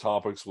couple of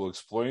topics. We'll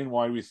explain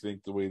why we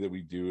think the way that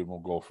we do, and we'll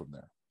go from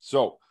there.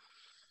 So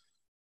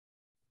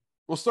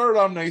we'll start it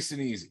off nice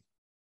and easy.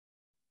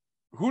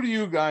 Who do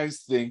you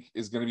guys think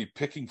is going to be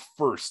picking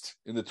first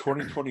in the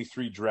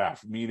 2023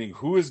 draft? Meaning,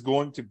 who is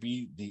going to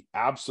be the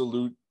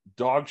absolute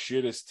dog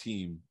shittest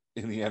team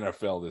in the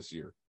NFL this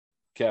year?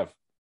 Kev.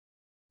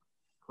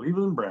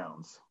 Cleveland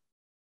Browns.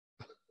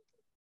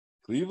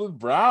 Cleveland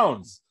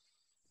Browns.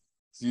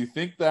 So you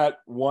think that,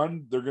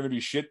 one, they're going to be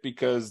shit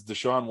because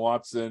Deshaun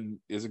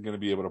Watson isn't going to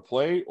be able to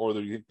play, or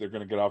do you think they're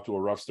going to get off to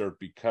a rough start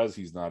because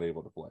he's not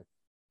able to play?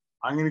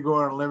 I'm going to go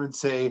on a limb and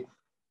say,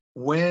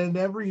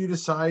 whenever you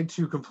decide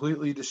to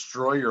completely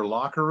destroy your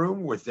locker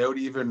room without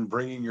even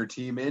bringing your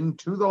team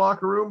into the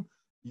locker room,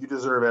 you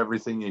deserve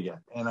everything you get.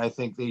 And I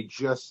think they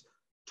just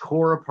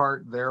tore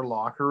apart their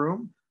locker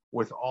room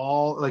with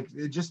all, like,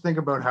 just think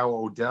about how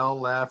Odell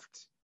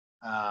left,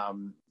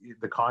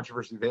 the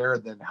controversy there,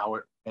 and then how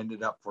it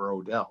ended up for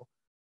Odell.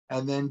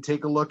 And then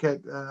take a look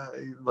at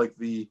like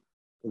the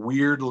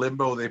weird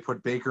limbo they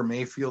put Baker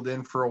Mayfield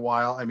in for a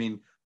while. I mean,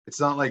 it's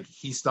not like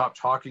he stopped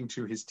talking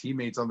to his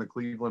teammates on the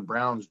Cleveland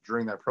Browns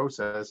during that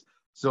process.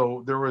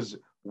 So there was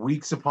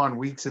weeks upon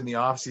weeks in the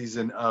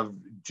offseason of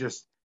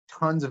just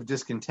tons of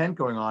discontent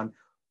going on.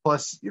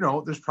 Plus, you know,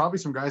 there's probably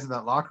some guys in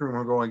that locker room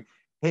who are going,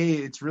 hey,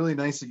 it's really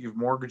nice that you've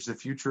mortgaged the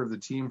future of the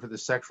team for the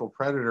sexual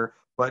predator,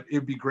 but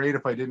it'd be great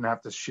if I didn't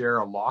have to share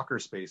a locker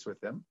space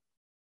with him.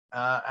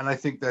 And I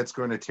think that's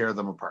going to tear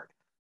them apart.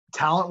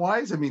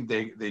 Talent-wise, I mean,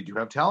 they do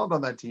have talent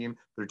on that team.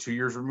 They're 2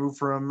 years removed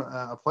from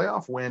a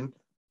playoff win,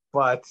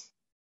 but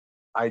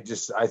I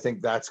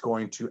think that's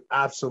going to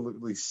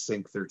absolutely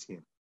sink their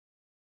team.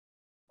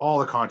 All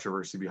the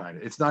controversy behind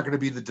it. It's not going to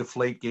be the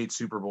Deflategate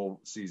Super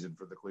Bowl season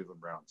for the Cleveland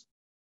Browns.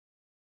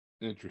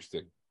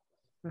 Interesting.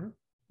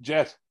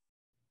 Jet.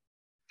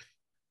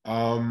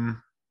 I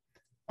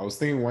was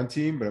thinking one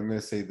team, but I'm going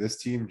to say this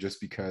team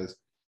just because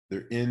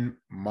they're in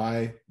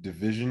my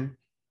division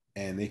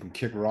and they can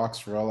kick rocks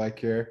for all I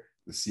care.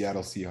 The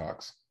Seattle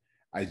Seahawks.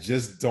 I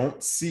just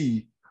don't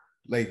see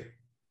the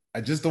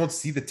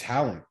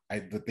talent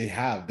that they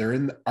have. They're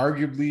in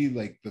arguably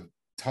like the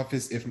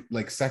toughest, if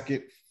like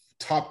second,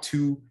 top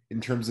two in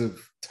terms of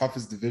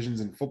toughest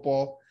divisions in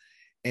football.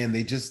 And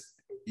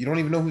you don't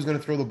even know who's going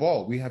to throw the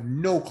ball. We have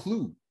no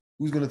clue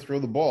who's going to throw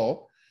the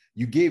ball.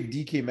 You gave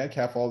DK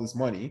Metcalf all this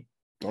money.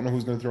 Don't know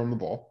who's going to throw him the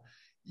ball.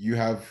 You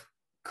have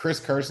Chris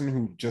Carson,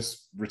 who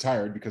just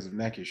retired because of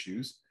neck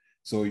issues.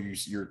 So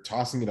you're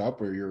tossing it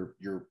up, or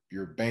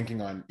you're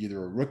banking on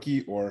either a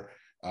rookie or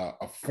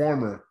a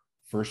former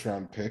first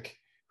round pick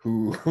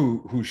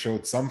who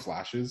showed some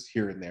flashes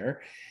here and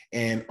there.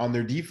 And on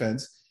their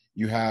defense,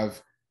 you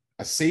have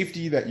a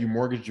safety that you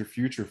mortgaged your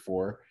future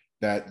for,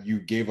 that you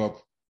gave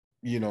up,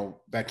 you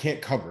know, that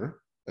can't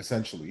cover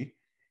essentially.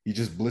 He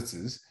just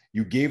blitzes.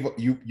 You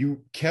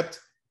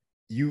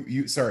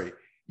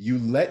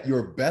let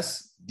your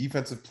best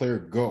defensive player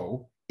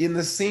go in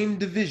the same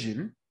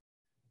division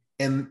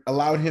and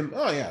allowed him,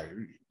 oh yeah,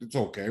 it's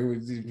okay.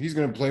 He's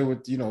going to play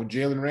with, you know,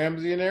 Jalen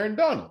Ramsey and Aaron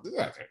Donald.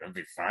 That'll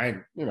be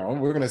fine. You know,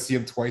 we're going to see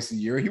him twice a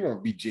year. He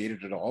won't be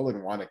jaded at all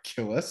and want to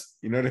kill us.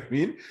 You know what I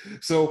mean?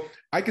 So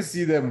I could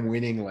see them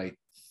winning like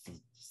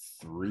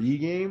 3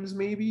 games,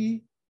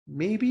 maybe,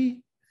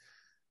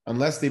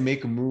 unless they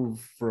make a move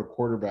for a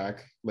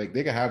quarterback. Like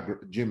they could have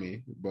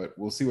Jimmy, but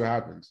we'll see what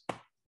happens.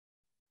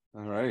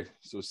 All right.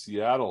 So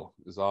Seattle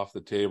is off the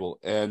table.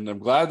 And I'm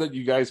glad that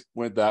you guys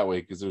went that way,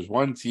 because there's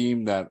one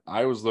team that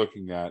I was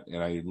looking at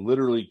and I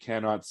literally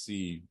cannot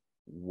see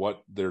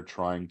what they're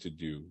trying to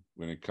do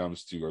when it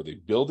comes to, are they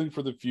building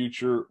for the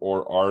future,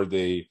 or are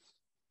they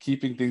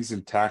keeping things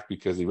intact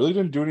because they really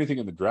didn't do anything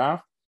in the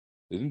draft?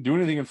 They didn't do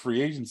anything in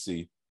free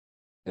agency.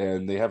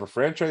 And they have a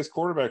franchise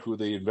quarterback who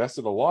they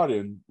invested a lot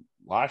in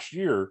last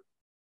year,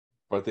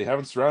 but they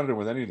haven't surrounded him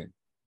with anything.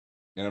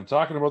 And I'm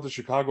talking about the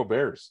Chicago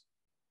Bears.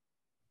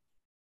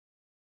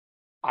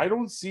 I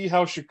don't see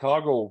how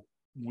Chicago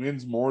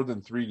wins more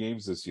than 3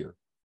 games this year.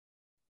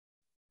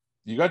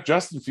 You got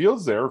Justin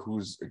Fields there,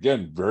 who's,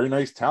 again, very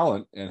nice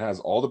talent and has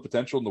all the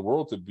potential in the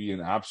world to be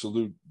an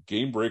absolute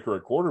game breaker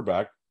at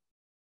quarterback.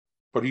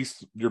 But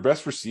your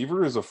best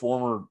receiver is a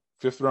former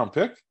 5th-round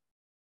pick.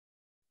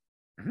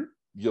 Mm-hmm.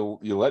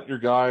 You let your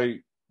guy,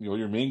 you know,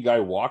 your main guy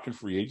walk in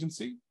free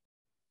agency.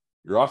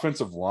 Your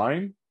offensive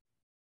line,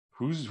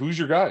 who's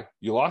your guy?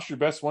 You lost your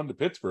best one to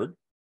Pittsburgh.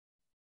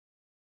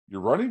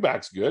 Your running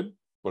back's good,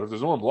 but if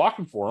there's no one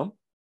blocking for him,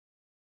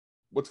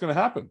 what's going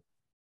to happen?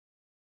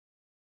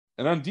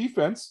 And on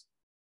defense,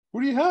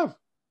 who do you have?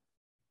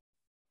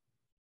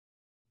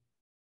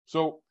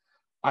 So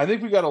I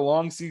think we got a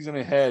long season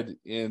ahead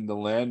in the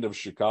land of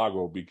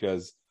Chicago,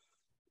 because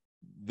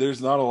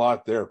there's not a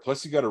lot there.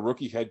 Plus, you got a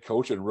rookie head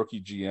coach and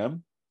rookie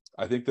GM.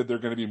 I think that they're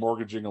going to be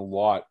mortgaging a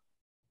lot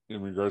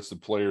in regards to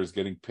players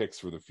getting picks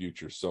for the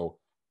future. So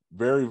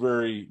very,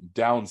 very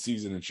down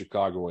season in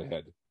Chicago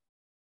ahead.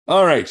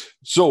 All right.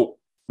 So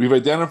we've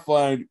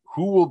identified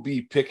who will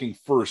be picking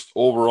first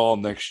overall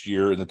next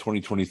year in the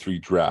 2023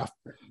 draft.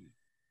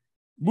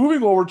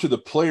 Moving over to the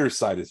player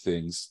side of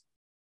things,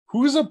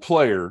 who's a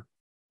player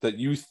that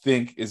you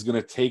think is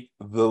going to take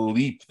the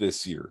leap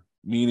this year?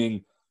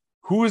 Meaning,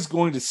 who is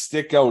going to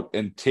stick out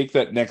and take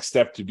that next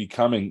step to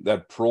becoming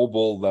that Pro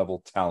Bowl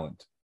level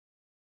talent?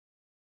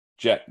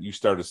 Jet, you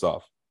start us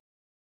off.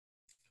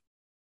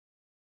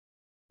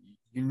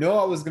 You know,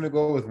 I was going to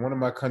go with one of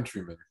my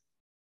countrymen,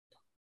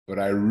 but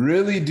I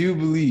really do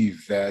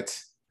believe that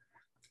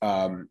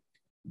the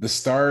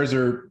stars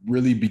are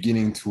really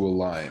beginning to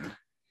align.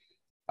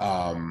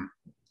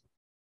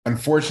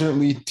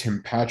 Unfortunately,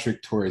 Tim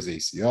Patrick tore his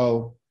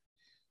ACL.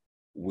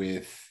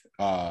 With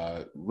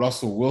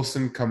Russell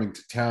Wilson coming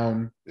to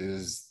town,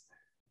 is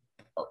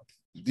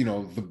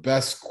the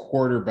best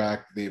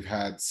quarterback they've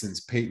had since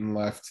Peyton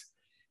left.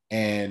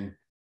 And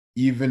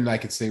even I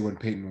could say when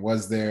Peyton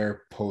was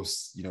there,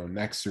 post,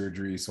 neck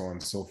surgery, so on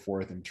and so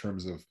forth, in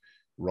terms of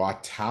raw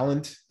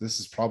talent, this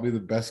is probably the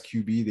best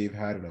QB they've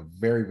had in a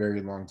very,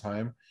 very long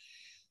time.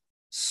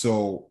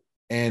 So,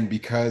 and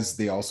because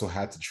they also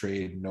had to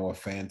trade Noah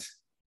Fant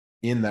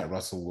in that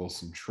Russell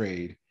Wilson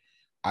trade,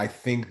 I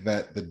think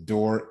that the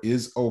door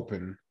is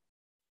open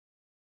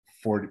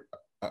for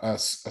a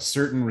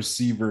certain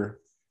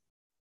receiver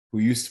who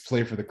used to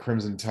play for the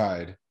Crimson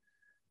Tide,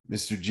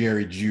 Mr.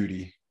 Jerry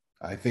Jeudy.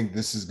 I think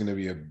this is going to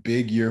be a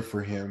big year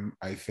for him.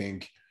 I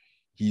think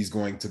he's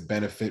going to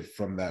benefit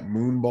from that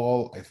moon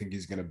ball. I think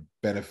he's going to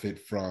benefit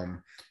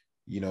from,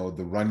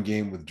 the run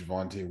game with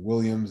Javonte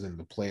Williams and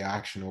the play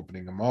action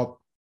opening him up,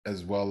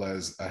 as well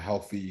as a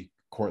healthy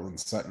Cortland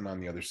Sutton on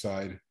the other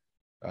side,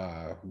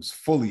 who's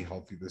fully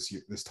healthy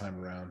this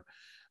time around.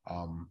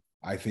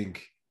 I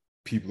think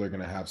people are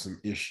going to have some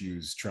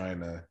issues trying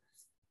to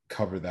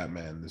cover that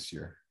man this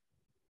year.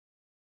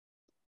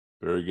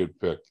 Very good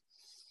pick.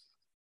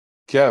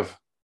 Kev.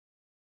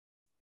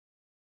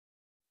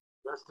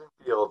 Justin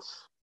Fields.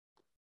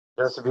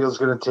 Justin Fields is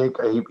going to take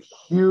a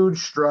huge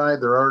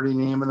stride. They're already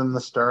naming him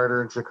the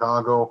starter in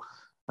Chicago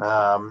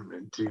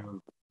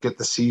to get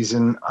the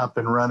season up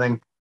and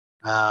running.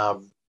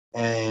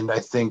 And I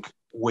think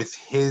with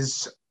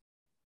his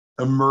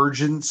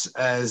emergence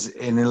as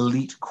an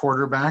elite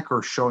quarterback,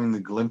 or showing the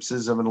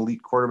glimpses of an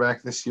elite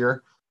quarterback this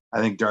year, I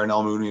think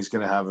Darnell Mooney is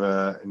going to have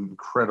an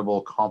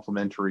incredible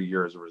complimentary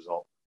year as a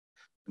result.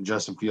 And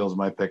Justin Fields is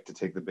my pick to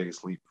take the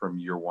biggest leap from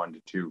year 1 to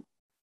 2.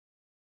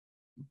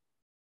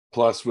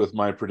 Plus, with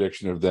my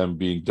prediction of them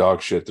being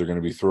dog shit, they're going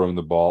to be throwing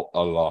the ball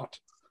a lot.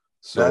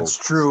 So that's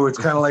true. It's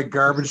kind of like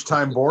garbage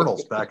time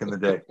Bortles back in the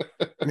day.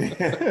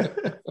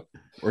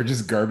 Or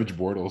just garbage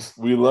Bortles.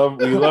 We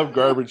love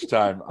garbage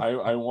time.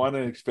 I won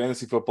a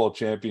fantasy football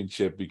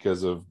championship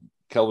because of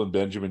Kelvin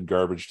Benjamin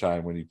garbage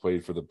time when he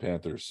played for the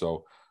Panthers.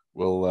 So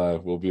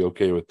we'll be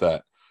okay with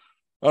that.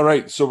 All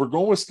right, so we're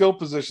going with skill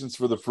positions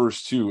for the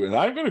first two, and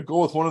I'm going to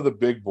go with one of the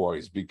big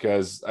boys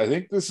because I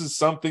think this is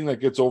something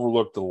that gets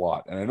overlooked a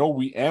lot. And I know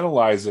we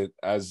analyze it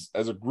as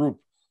a group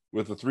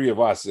with the three of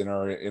us in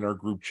our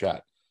group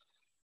chat.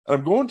 And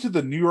I'm going to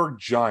the New York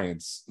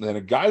Giants, and a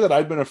guy that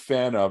I've been a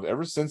fan of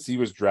ever since he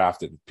was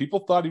drafted. People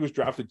thought he was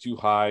drafted too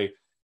high.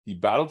 He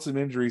battled some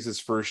injuries his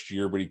first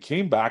year, but he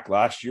came back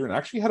last year and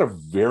actually had a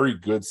very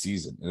good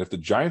season. And if the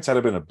Giants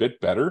had been a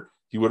bit better,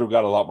 he would have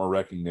got a lot more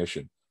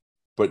recognition.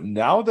 But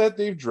now that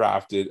they've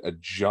drafted a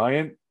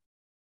giant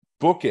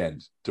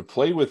bookend to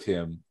play with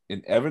him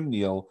in Evan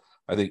Neal,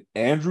 I think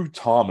Andrew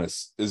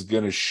Thomas is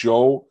going to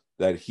show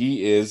that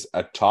he is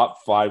a top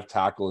 5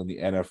 tackle in the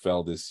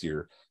NFL this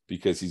year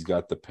because he's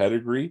got the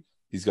pedigree,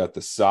 he's got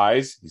the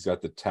size, he's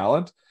got the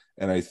talent,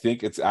 and I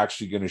think it's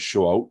actually going to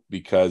show out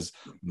because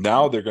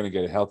now they're going to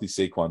get a healthy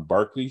Saquon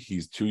Barkley.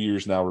 He's 2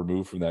 years now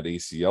removed from that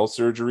ACL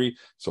surgery,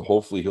 so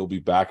hopefully he'll be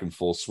back in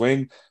full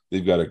swing.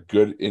 They've got a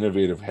good,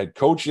 innovative head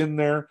coach in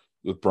there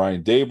with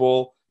Brian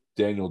Daboll.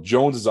 Daniel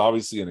Jones is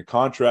obviously in a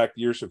contract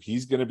year, so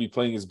he's going to be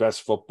playing his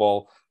best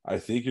football. I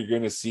think you're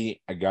going to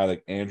see a guy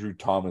like Andrew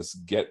Thomas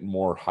get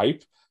more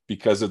hype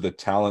because of the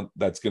talent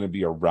that's going to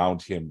be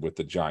around him with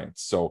the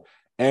Giants. So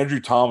Andrew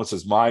Thomas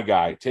is my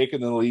guy,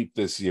 taking the leap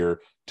this year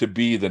to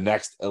be the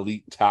next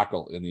elite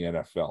tackle in the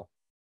NFL.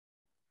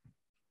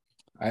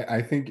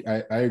 I think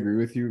I agree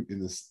with you in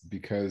this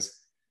because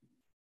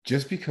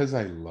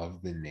I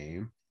love the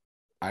name,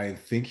 I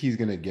think he's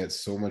going to get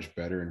so much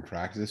better in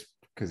practice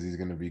because he's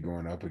going to be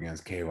going up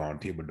against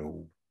Kayvon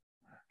Thibodeau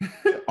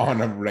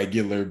on a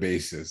regular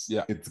basis.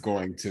 Yeah. It's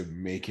going to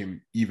make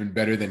him even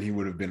better than he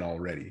would have been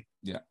already.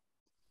 Yeah.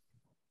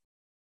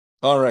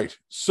 All right.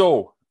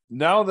 So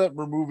now that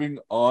we're moving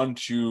on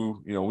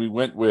to, we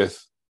went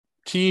with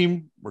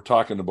team, we're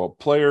talking about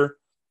player.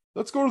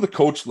 Let's go to the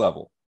coach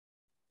level.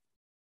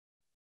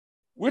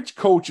 Which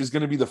coach is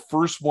going to be the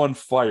first one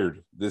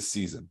fired this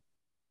season?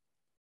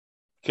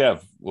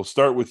 Kev, we'll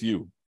start with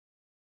you.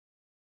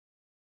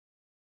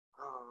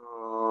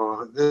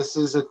 Oh, this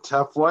is a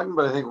tough one,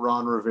 but I think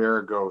Ron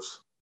Rivera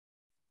goes.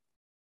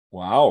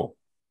 Wow.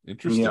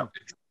 Interesting.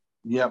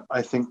 Yep.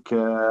 I think,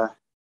 I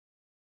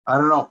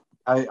don't know.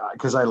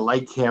 Because I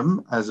like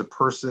him as a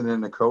person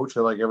and a coach.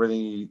 I like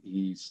everything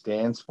he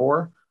stands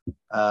for.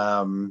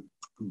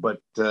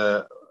 But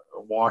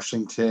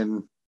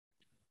Washington,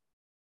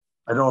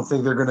 I don't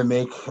think they're going to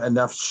make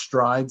enough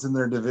strides in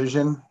their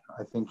division.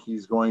 I think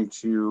he's going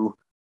to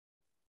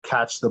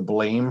catch the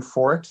blame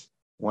for it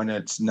when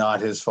it's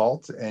not his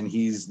fault. And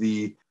he's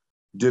the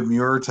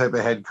demure type of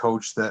head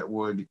coach that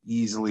would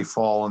easily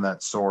fall on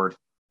that sword.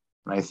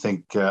 And I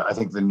think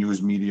the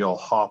news media will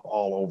hop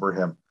all over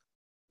him.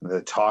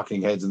 The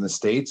talking heads in the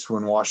States,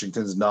 when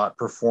Washington's not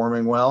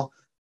performing well,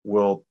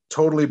 will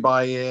totally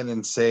buy in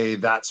and say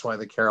that's why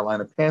the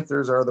Carolina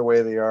Panthers are the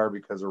way they are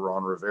because of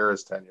Ron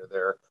Rivera's tenure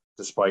there,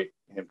 despite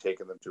him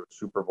taking them to a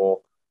Super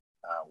Bowl.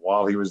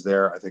 While he was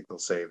there, I think they'll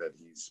say that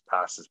he's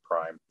past his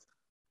prime.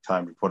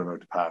 Time to put him out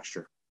to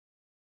pasture.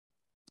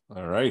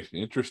 All right.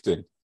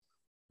 Interesting.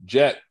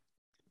 Jet,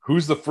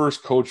 who's the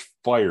first coach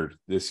fired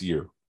this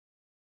year?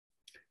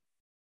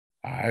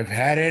 I've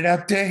had it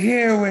up to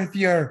here with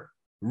your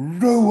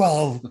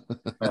Rule.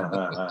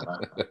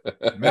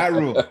 Matt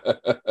Rule.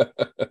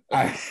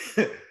 I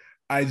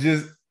I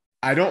just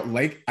I don't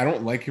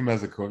like him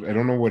as a coach. I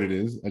don't know what it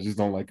is. I just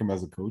don't like him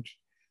as a coach.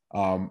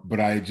 But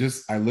I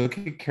look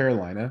at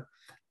Carolina,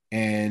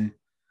 and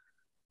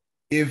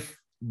if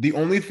the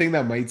only thing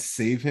that might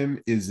save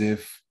him is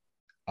if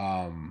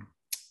oh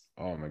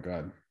my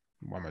god,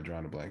 why am I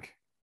drawing a blank?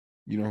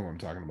 You know who I'm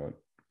talking about.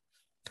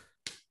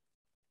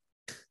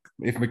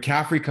 If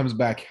McCaffrey comes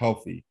back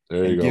healthy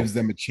and gives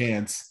them a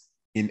chance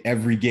in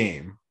every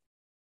game,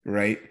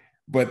 right?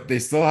 But they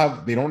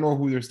don't know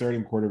who their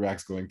starting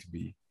quarterback's going to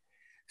be.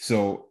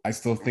 So I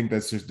still think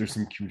there's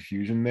some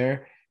confusion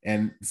there.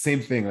 And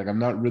same thing, like I'm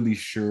not really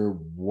sure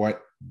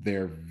what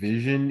their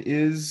vision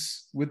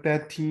is with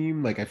that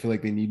team. Like I feel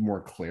like they need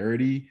more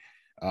clarity.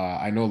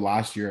 I know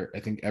last year, I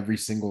think every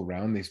single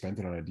round they spent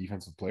it on a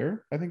defensive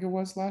player. I think it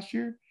was last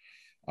year.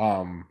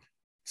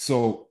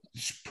 So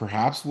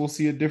perhaps we'll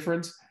see a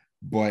difference,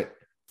 but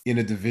in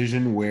a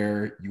division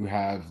where you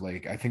have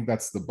I think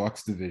that's the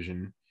Bucs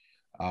division.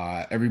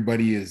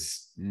 Everybody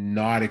is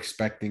not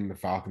expecting the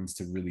Falcons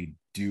to really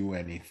do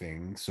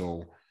anything.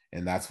 So,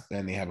 and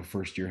they have a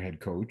first-year head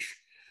coach.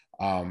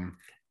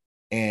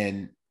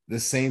 And the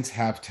Saints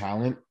have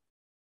talent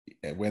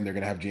when they're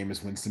going to have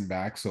Jameis Winston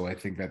back. So I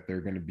think that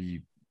they're going to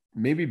be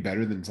maybe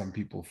better than some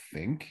people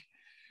think.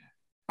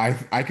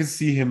 I could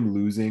see him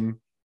losing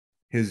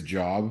his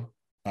job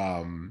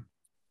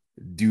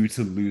due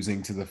to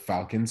losing to the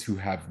Falcons, who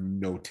have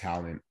no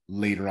talent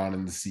later on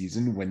in the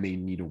season when they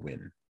need a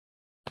win.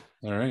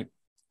 All right.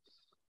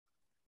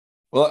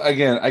 Well,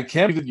 again, I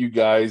can't believe that you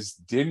guys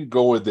didn't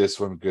go with this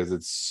one because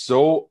it's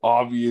so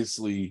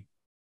obviously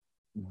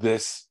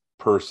this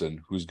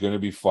person who's going to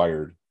be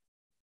fired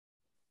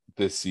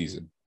this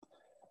season.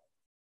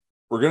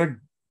 We're going to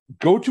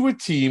go to a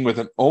team with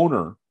an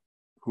owner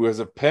who has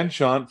a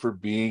penchant for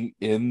being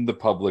in the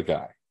public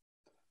eye.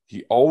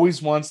 He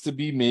always wants to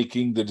be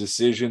making the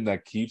decision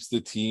that keeps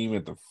the team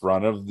at the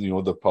front of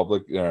the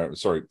public.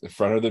 The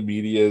front of the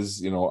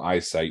media's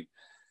eyesight.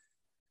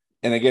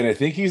 And again, I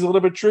think he's a little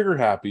bit trigger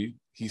happy.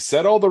 He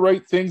said all the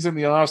right things in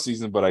the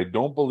offseason, but I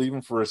don't believe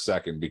him for a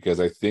second because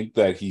I think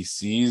that he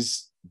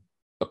sees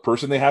a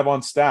person they have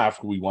on staff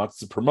who he wants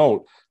to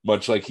promote,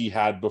 much like he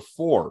had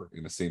before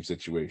in the same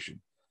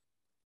situation.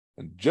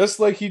 And just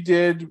like he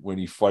did when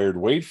he fired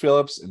Wade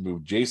Phillips and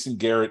moved Jason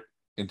Garrett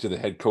into the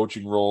head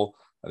coaching role,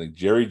 I think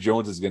Jerry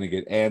Jones is going to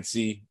get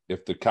antsy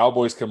if the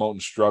Cowboys come out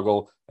and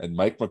struggle, and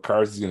Mike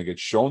McCarthy is going to get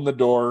shown the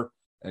door,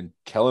 and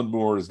Kellen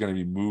Moore is going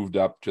to be moved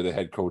up to the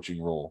head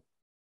coaching role.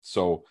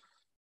 So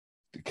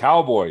the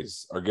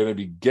Cowboys are going to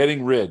be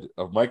getting rid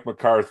of Mike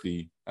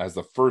McCarthy as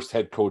the first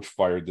head coach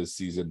fired this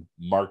season.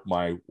 Mark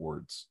my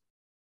words.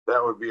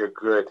 That would be a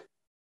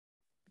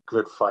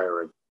good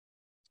firing.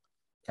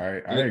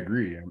 I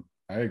agree.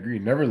 I agree.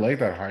 Never liked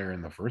that hire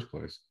in the first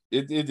place.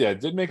 It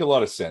did make a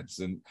lot of sense.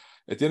 And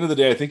at the end of the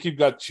day, I think you've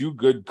got two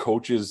good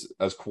coaches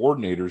as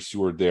coordinators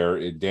who are there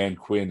in Dan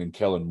Quinn and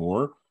Kellen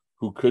Moore,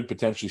 who could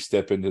potentially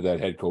step into that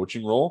head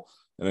coaching role.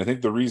 And I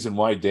think the reason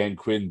why Dan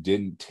Quinn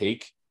didn't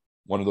take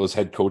one of those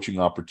head coaching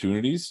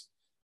opportunities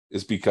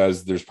is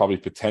because there's probably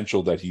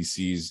potential that he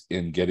sees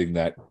in getting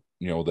that,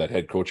 that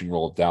head coaching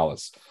role at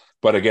Dallas.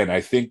 But again, I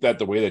think that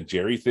the way that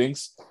Jerry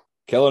thinks,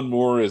 Kellen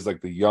Moore is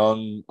like the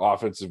young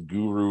offensive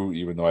guru,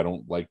 even though I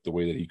don't like the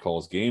way that he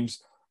calls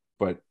games,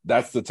 but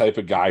that's the type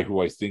of guy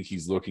who I think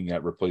he's looking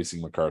at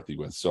replacing McCarthy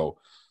with. So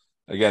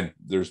again,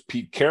 there's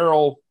Pete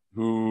Carroll,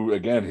 who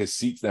again, his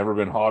seat's never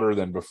been hotter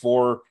than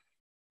before.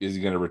 Is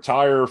he going to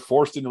retire,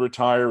 forced into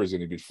retire? Is he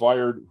going to get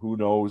fired? Who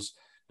knows?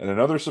 And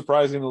another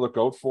surprising to look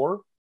out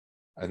for,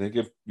 I think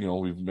if,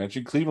 we've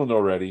mentioned Cleveland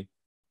already,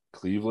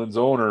 Cleveland's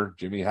owner,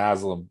 Jimmy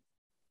Haslam,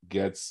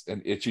 gets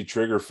an itchy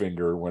trigger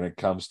finger when it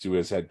comes to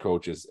his head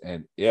coaches.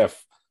 And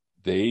if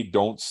they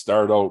don't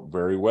start out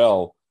very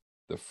well,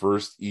 the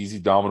first easy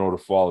domino to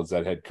fall is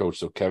that head coach.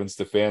 So Kevin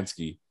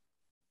Stefanski,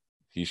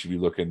 he should be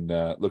looking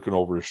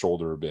over his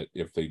shoulder a bit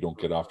if they don't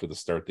get off to the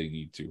start they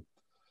need to.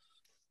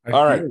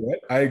 All right.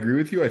 I agree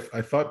with you.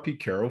 I thought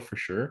Pete Carroll for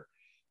sure.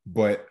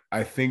 But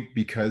I think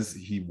because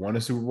he won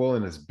a Super Bowl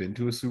and has been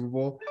to a Super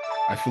Bowl,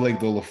 I feel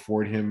like they'll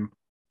afford him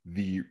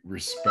the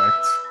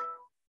respect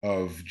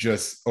of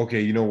just,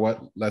 okay, you know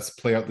what? Let's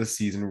play out this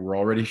season. We're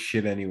already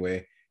shit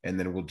anyway. And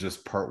then we'll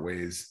just part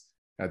ways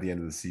at the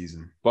end of the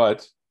season.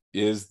 But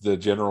is the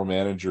general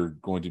manager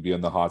going to be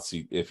on the hot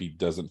seat if he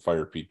doesn't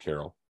fire Pete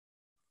Carroll?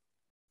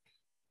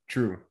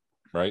 True.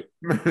 Right?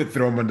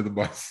 Throw him under the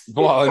bus.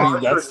 Well, I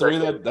mean,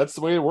 that's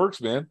the way it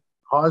works, man.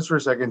 Pause for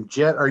a second.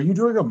 Jet, are you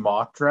doing a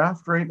mock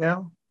draft right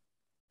now?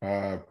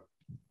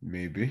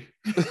 Maybe.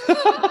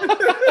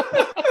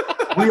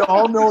 We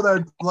all know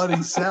that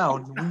bloody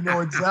sound. We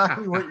know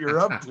exactly what you're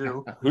up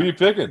to. Who are you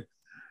picking?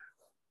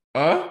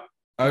 Who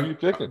are you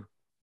picking?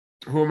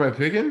 Who am I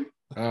picking?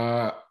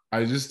 I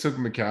just took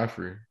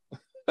McCaffrey.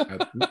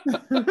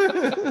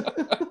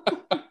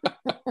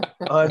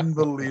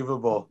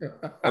 Unbelievable.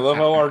 I love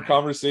how our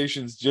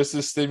conversation's just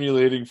as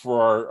stimulating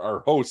for our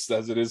hosts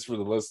as it is for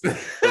the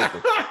listeners.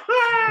 Perfect.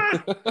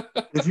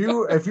 If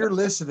you're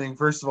listening,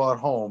 first of all, at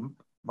home,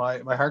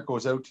 my heart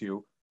goes out to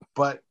you.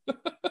 But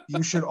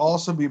you should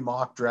also be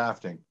mock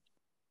drafting.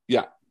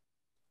 Yeah.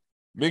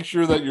 Make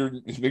sure that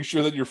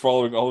you're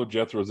following all of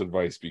Jethro's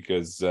advice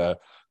because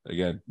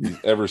again, he's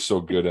ever so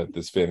good at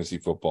this fantasy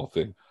football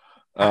thing.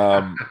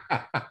 All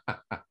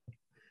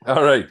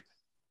right.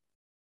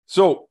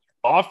 So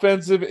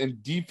offensive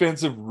and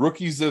defensive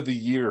rookies of the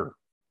year.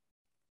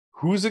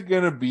 Who's it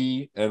gonna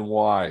be and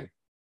why?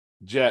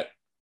 Jet.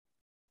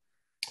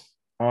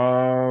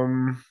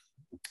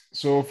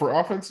 So for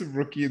offensive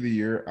rookie of the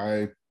year,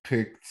 I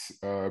picked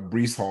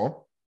Brees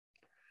Hall.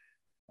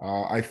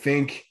 I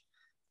think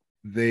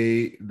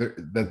that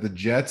the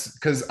Jets,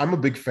 because I'm a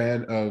big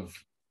fan of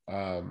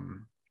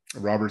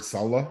Robert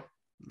Saleh.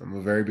 I'm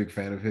a very big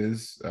fan of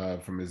his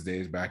from his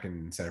days back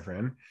in San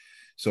Fran.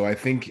 So I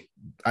think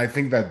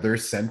that they're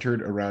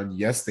centered around,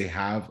 yes, they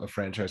have a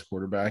franchise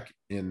quarterback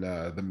in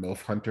the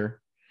MILF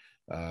Hunter,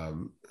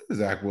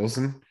 Zach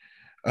Wilson.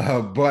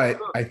 But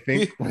I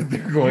think what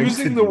they're going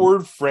using to the do,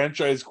 word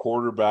franchise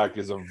quarterback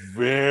is a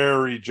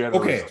very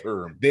generous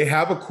term. They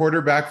have a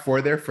quarterback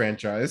for their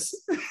franchise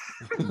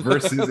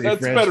versus a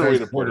That's a better way franchise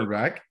to put it.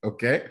 quarterback.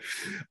 Okay.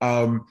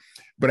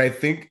 But I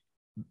think,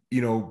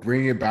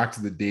 bringing it back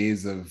to the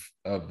days of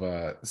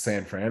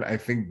San Fran, I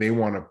think they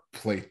want to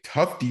play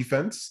tough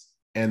defense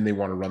and they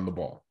want to run the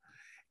ball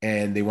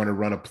and they want to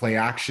run a play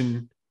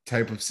action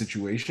type of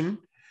situation.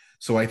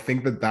 So I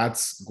think that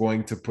that's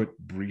going to put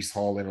Brees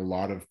Hall in a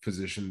lot of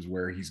positions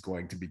where he's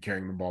going to be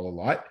carrying the ball a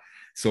lot.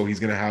 So he's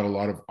going to have a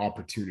lot of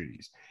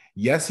opportunities.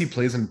 Yes, he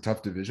plays in a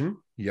tough division.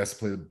 He has to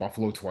play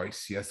Buffalo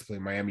twice. He has to play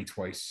Miami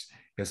twice.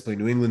 He has to play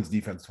New England's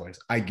defense twice.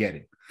 I get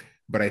it.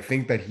 But I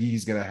think that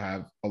he's going to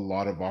have a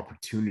lot of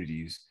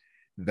opportunities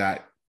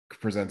that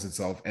presents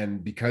itself.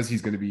 And because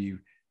he's going to be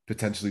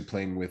potentially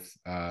playing with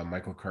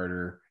Michael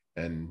Carter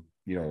and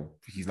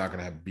he's not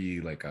going to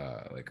be like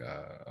a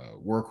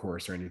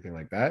workhorse or anything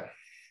like that.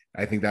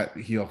 I think that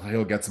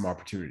he'll get some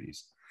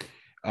opportunities.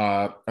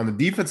 On the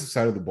defensive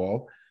side of the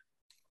ball,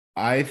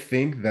 I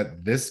think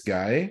that this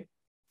guy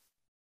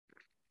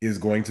is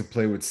going to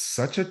play with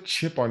such a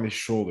chip on his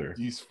shoulder.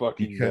 He's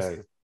fucking guy.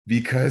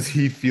 Because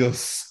he feels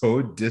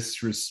so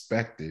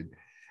disrespected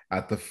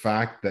at the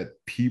fact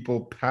that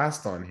people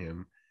passed on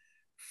him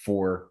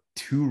for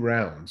 2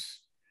 rounds.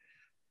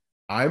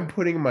 I'm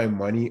putting my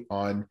money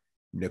on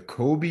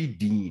Nakobe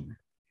Dean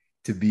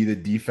to be the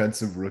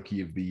defensive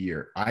rookie of the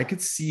year. I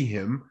could see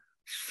him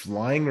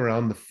flying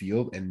around the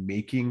field and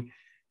making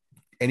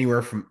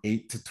anywhere from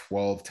 8 to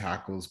 12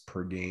 tackles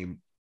per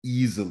game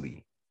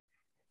easily.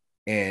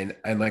 And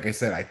like I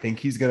said, I think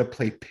he's going to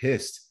play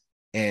pissed.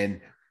 And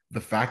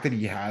the fact that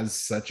he has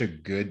such a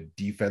good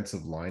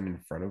defensive line in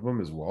front of him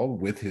as well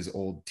with his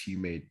old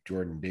teammate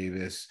Jordan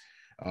Davis.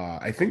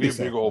 I think he's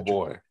a big old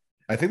boy.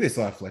 I think they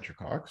still have Fletcher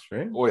Cox,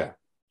 right? Oh yeah.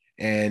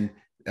 And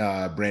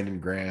Brandon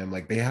Graham,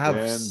 like they have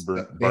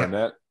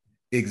Barnett.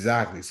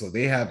 Exactly. So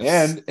they have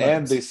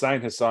and they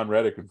signed Hassan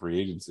Reddick in free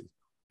agency.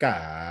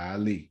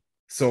 Golly.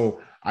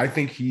 So I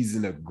think he's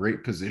in a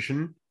great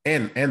position,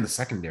 and the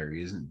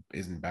secondary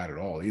isn't bad at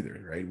all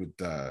either, right? With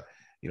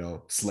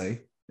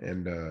Slay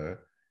and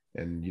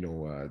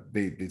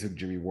they took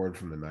Jimmy Ward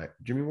from the night.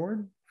 Jimmy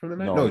Ward from the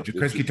night? No,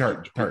 Jaquiski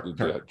Tart.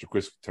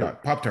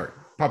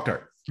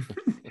 Pop-Tart.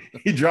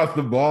 He dropped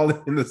the ball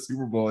in the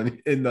Super Bowl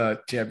and in the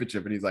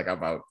championship, and he's like,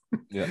 I'm out.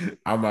 Yeah,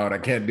 I'm out. I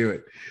can't do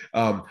it.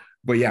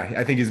 But yeah,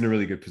 I think he's in a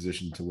really good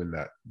position to win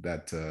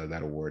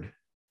that award.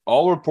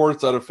 All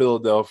reports out of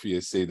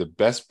Philadelphia say the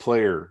best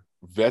player,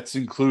 vets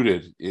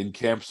included, in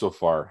camp so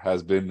far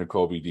has been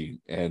Nakobe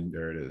Dean. And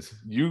there it is.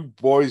 You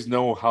boys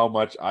know how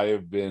much I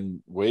have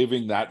been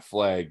waving that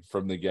flag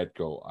from the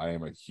get-go. I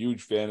am a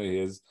huge fan of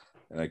his,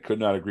 and I could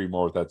not agree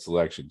more with that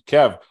selection.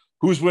 Kev,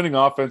 who's winning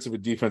offensive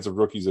and defensive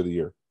rookies of the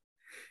year?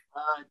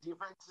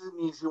 Defense is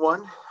an easy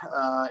one.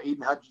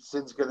 Aiden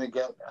Hutchinson's going to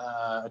get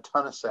a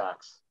ton of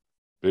sacks.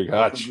 Big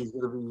Hutch.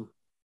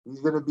 He's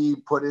going to be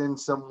put in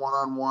some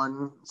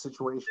one-on-one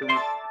situations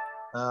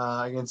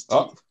against.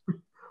 Oh.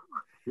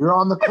 You're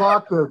on the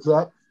clock there,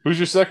 Jet. Who's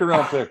your second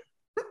round pick?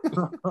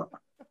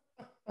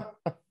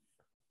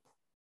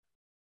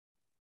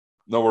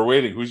 No, we're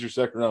waiting. Who's your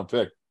second round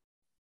pick?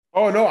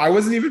 Oh no, I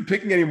wasn't even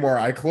picking anymore.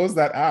 I closed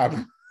that app.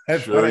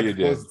 Sure you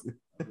did.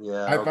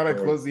 Yeah, I thought I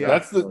closed the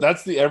app.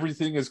 That's the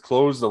everything is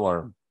closed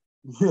alarm.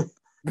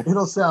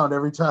 It'll sound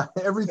every 3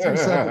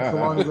 seconds, so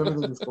long as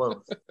everything is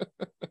closed.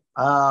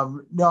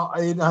 No,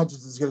 Aiden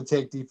Hutchinson is going to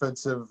take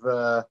defensive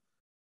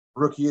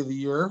rookie of the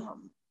year,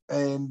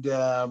 and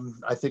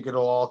I think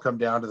it'll all come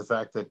down to the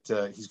fact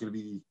that he's going to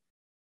be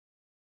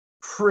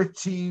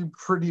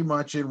pretty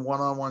much in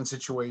one-on-one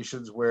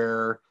situations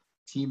where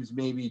teams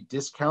maybe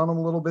discount him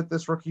a little bit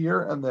this rookie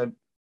year, and then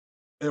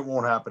it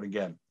won't happen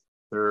again.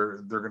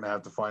 They're going to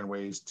have to find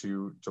ways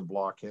to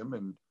block him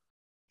and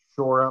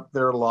shore up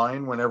their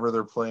line whenever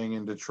they're playing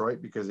in Detroit,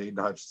 because Aiden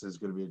Hutchinson is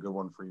going to be a good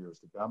one for years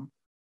to come.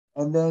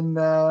 And then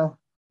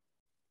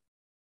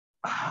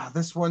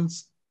This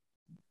one's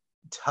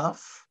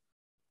tough,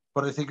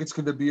 but I think it's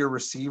going to be a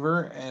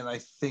receiver, and I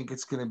think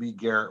it's going to be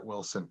Garrett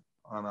Wilson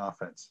on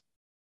offense.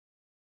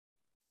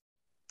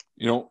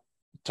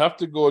 Tough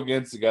to go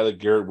against a guy like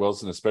Garrett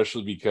Wilson,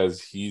 especially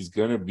because he's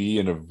going to be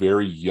in a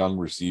very young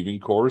receiving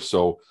core.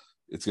 So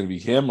it's going to be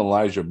him,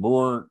 Elijah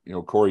Moore,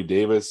 Corey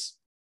Davis.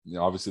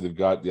 Obviously they've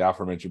got the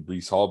aforementioned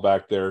Breece Hall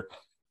back there.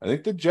 I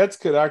think the Jets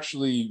could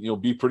actually,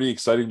 be pretty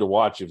exciting to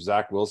watch if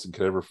Zach Wilson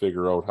could ever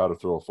figure out how to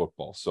throw a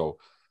football. So,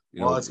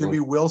 it's going to be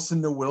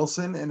Wilson to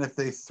Wilson, and if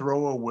they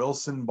throw a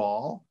Wilson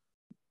ball,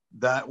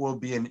 that will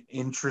be an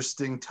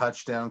interesting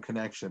touchdown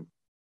connection.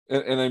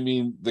 And I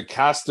mean, the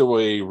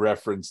Castaway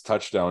reference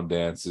touchdown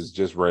dance is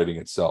just writing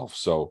itself.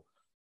 So,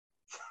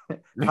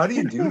 how do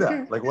you do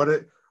that? Like,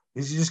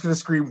 is he just going to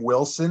scream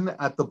Wilson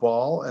at the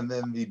ball, and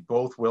then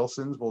both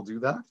Wilsons will do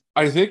that?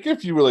 I think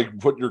if you were like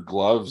put your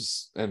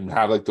gloves and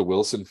have like the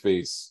Wilson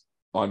face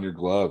on your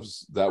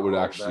gloves, that would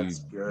actually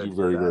do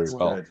very, very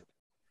well. Good.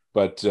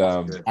 But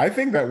I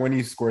think that when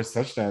he scores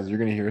touchdowns, you're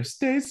going to hear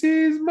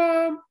Stacy's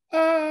mom.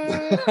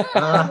 I'm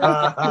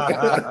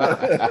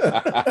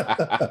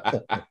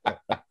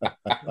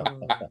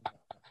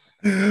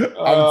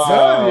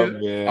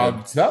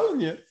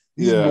telling you.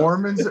 These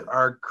Mormons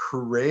are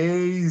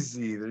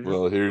crazy.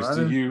 Well, here's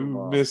to you,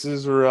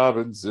 Mrs.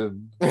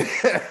 Robinson.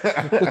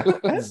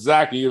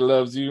 Zachy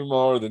loves you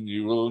more than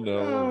you will know.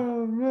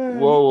 Oh, man.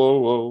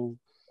 Whoa.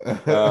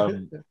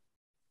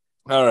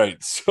 All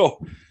right, so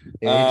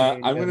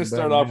I'm going to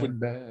start off with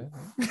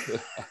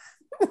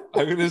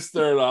I'm going to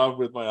start off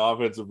with my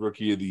offensive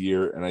rookie of the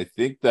year, and I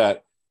think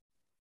that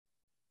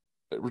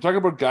we're talking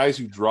about guys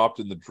who dropped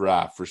in the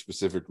draft for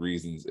specific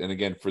reasons. And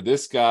again, for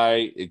this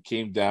guy, it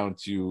came down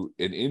to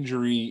an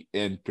injury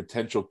and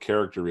potential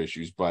character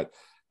issues. But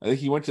I think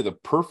he went to the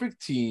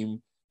perfect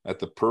team at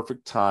the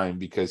perfect time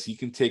because he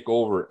can take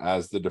over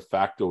as the de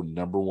facto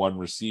number one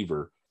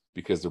receiver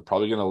because they're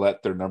probably going to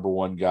let their number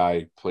one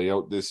guy play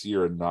out this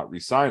year and not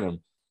re-sign him.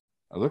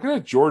 I'm looking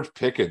at George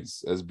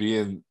Pickens as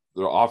being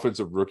the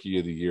offensive rookie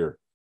of the year.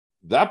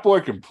 That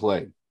boy can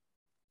play.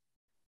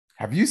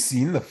 Have you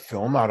seen the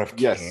film out of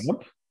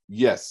camp?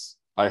 Yes,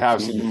 I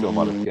have seen the film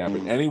out of camp.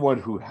 And anyone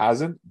who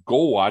hasn't,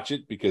 go watch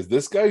it because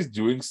this guy's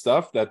doing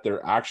stuff that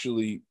they're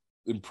actually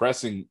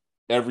impressing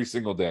every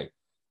single day.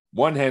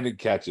 One-handed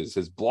catches,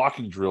 his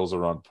blocking drills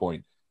are on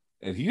point,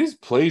 and he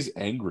just plays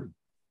angry.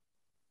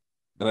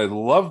 And I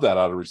love that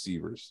out of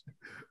receivers.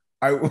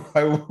 I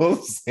will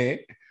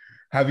say,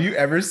 have you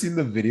ever seen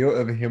the video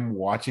of him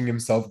watching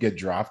himself get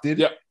drafted?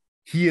 Yep.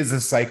 He is a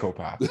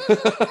psychopath.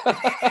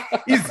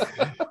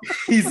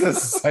 He's a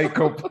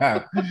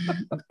psychopath.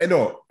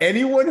 No,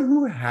 anyone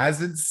who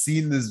hasn't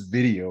seen this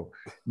video,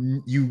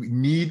 you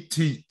need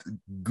to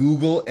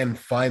Google and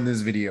find this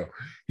video.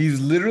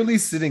 He's literally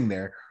sitting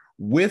there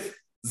with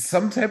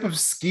some type of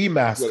ski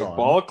mask on.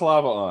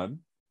 Balaclava on.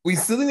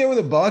 He's sitting there with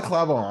a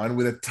balaclava on,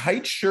 with a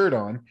tight shirt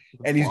on,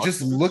 and he's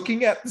just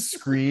looking at the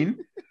screen,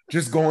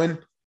 just going,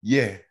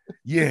 yeah.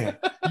 He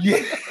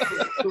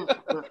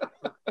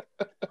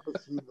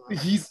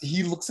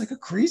looks like a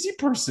crazy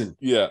person.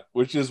 Yeah,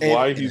 which is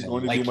why he's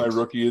going to be my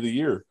rookie of the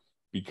year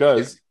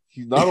because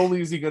he not only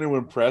is he going to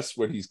impress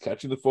when he's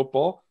catching the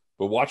football,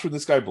 but watch when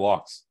this guy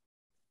blocks.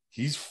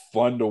 He's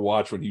fun to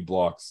watch when he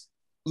blocks.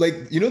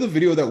 Like, the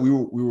video that we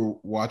were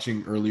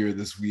watching earlier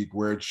this week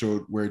where it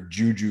showed where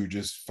Juju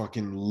just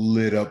fucking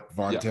lit up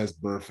Vontaze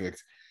Burfict.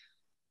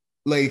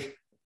 Like,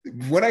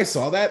 when I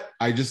saw that,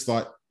 I just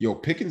thought, yo,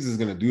 Pickens is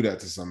going to do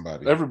that to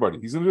somebody. Everybody.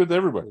 He's going to do it to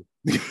everybody.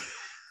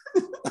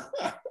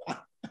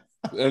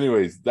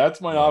 Anyways, that's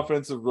my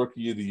offensive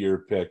rookie of the year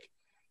pick.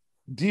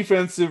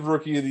 Defensive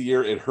rookie of the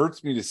year, it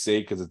hurts me to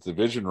say because it's a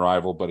division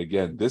rival, but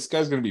again, this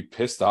guy's going to be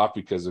pissed off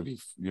because of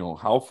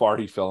how far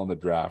he fell in the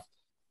draft.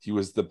 He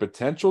was the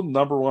potential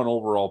number one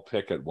overall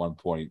pick at one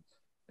point,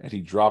 and he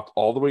dropped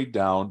all the way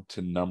down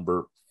to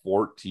number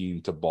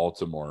 14 to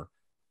Baltimore.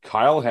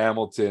 Kyle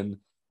Hamilton,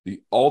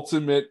 the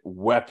ultimate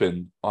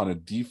weapon on a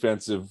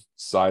defensive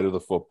side of the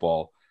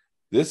football.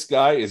 This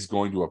guy is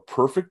going to a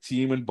perfect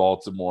team in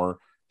Baltimore.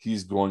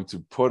 He's going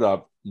to put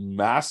up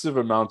massive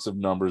amounts of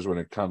numbers when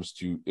it comes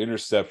to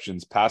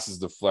interceptions, passes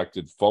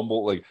deflected,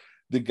 fumble. Like,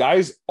 the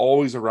guy's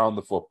always around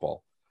the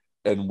football.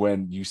 And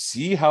when you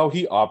see how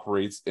he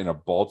operates in a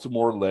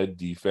Baltimore-led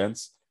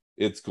defense,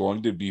 it's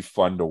going to be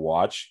fun to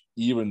watch,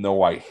 even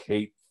though I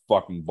hate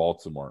fucking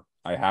Baltimore.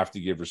 I have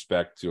to give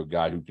respect to a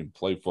guy who can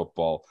play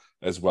football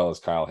as well as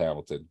Kyle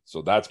Hamilton.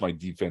 So that's my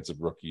defensive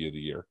rookie of the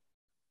year.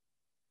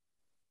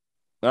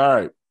 All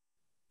right.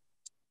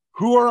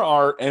 Who are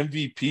our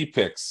MVP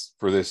picks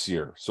for this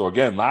year? So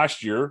again,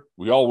 last year,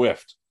 we all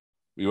whiffed.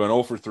 We went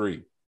 0 for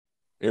 3.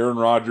 Aaron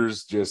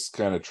Rodgers just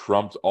kind of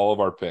trumped all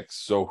of our picks.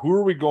 So who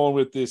are we going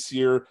with this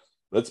year?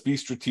 Let's be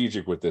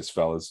strategic with this,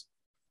 fellas.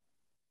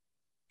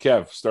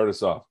 Kev, start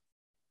us off.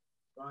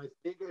 I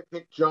think I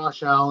picked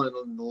Josh Allen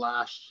in the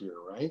last year,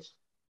 right?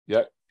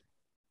 Yeah.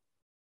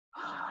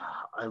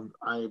 I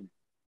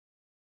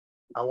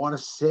want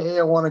to say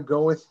I want to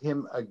go with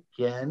him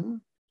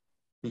again.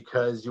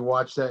 because you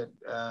watch that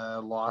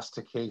loss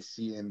to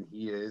KC and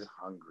he is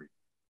hungry.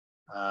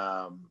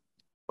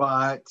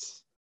 But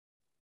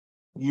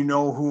you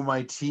know who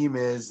my team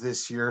is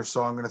this year,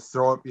 so I'm going to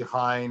throw it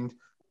behind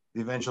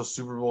the eventual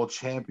Super Bowl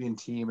champion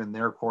team, and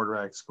their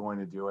quarterback's going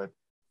to do it,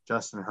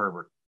 Justin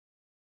Herbert.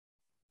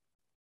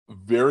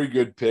 Very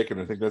good pick,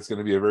 and I think that's going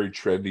to be a very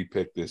trendy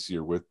pick this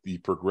year with the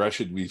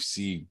progression we've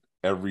seen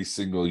every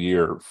single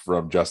year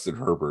from Justin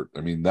Herbert.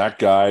 I mean, that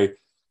guy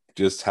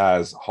just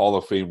has Hall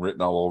of Fame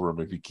written all over him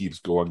if he keeps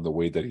going the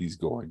way that he's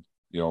going.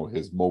 You know,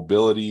 his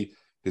mobility,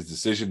 his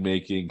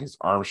decision-making, his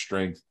arm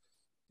strength,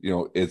 you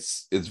know,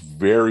 it's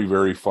very,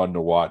 very fun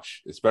to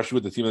watch, especially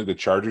with the team like the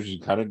Chargers. You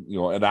kind of, you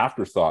know, an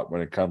afterthought when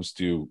it comes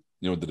to,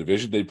 you know, the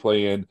division they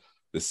play in,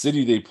 the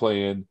city they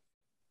play in.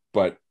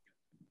 But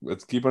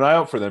let's keep an eye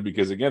out for them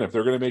because, again, if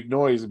they're going to make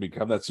noise and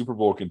become that Super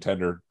Bowl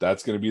contender,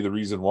 that's going to be the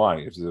reason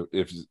why.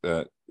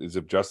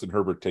 If Justin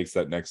Herbert takes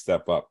that next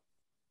step up,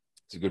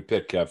 it's a good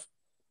pick, Kev.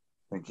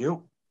 Thank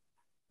you.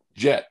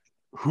 Jet,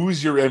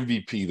 who's your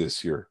MVP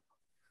this year?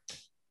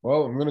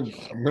 Well, I'm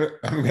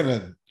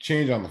gonna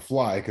change on the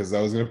fly because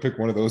I was gonna pick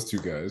one of those two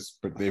guys,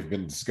 but they've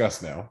been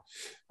discussed now.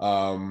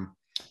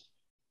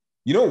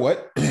 You know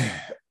what?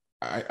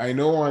 I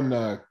know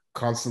on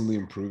Constantly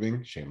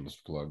Improving, shameless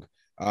plug,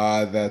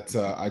 that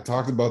I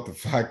talked about the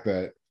fact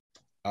that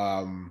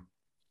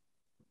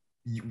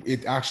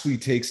it actually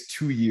takes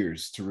 2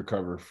 years to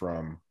recover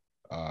from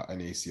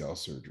an ACL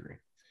surgery,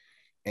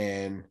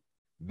 and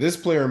this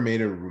player made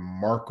a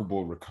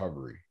remarkable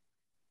recovery.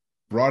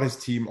 Brought his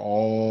team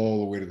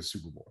all the way to the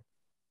Super Bowl.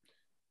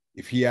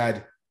 If he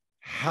had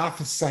half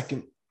a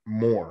second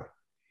more,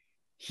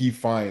 he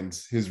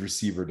finds his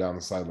receiver down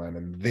the sideline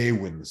and they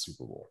win the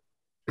Super Bowl.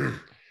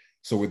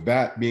 So with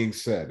that being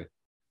said,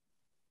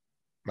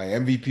 my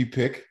MVP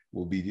pick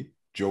will be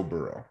Joe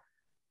Burrow.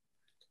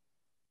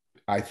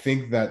 I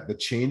think that the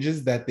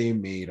changes that they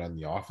made on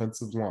the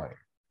offensive line,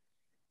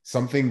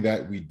 something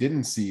that we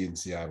didn't see in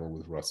Seattle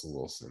with Russell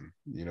Wilson,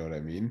 you know what I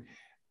mean?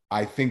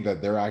 I think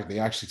that they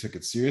actually took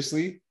it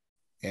seriously,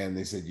 and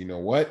they said, you know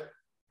what?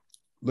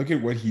 Look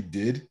at what he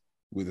did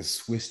with a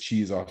Swiss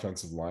cheese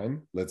offensive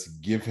line. Let's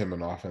give him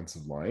an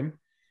offensive line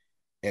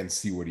and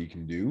see what he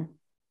can do.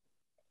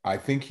 I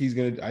think he's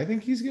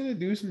gonna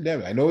do some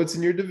damage. I know it's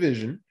in your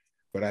division,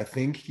 but I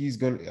think he's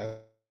gonna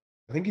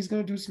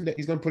do some.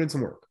 He's gonna put in some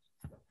work.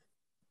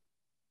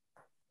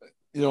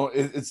 You know,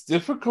 it's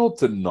difficult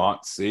to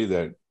not say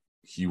that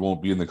he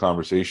won't be in the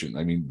conversation.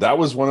 I mean, that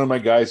was one of my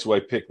guys who I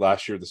picked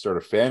last year at the start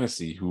of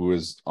fantasy, who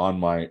was on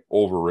my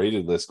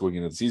overrated list going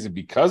into the season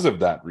because of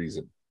that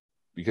reason,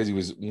 because he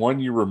was 1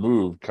 year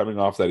removed coming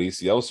off that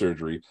ACL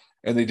surgery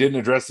and they didn't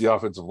address the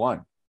offensive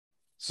line.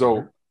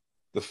 So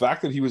the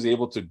fact that he was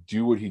able to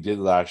do what he did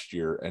last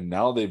year, and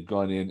now they've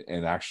gone in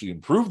and actually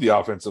improved the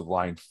offensive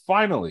line,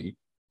 finally,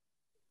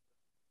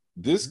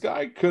 this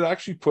guy could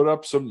actually put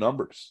up some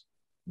numbers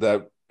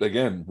that,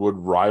 again, would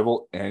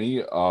rival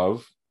any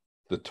of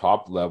the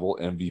top level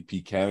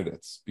MVP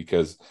candidates,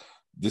 because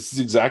this is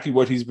exactly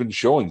what he's been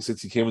showing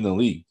since he came in the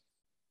league.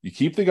 You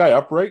keep the guy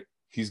upright,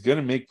 he's going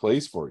to make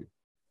plays for you.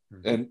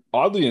 Mm-hmm. And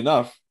oddly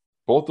enough,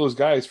 both those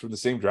guys from the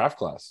same draft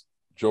class,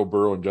 Joe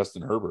Burrow and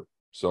Justin Herbert.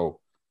 So,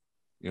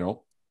 you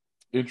know,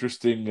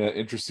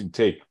 interesting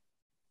take.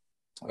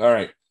 All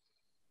right.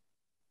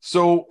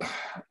 So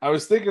I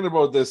was thinking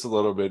about this a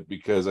little bit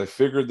because I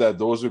figured that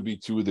those would be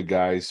two of the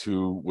guys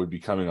who would be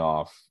coming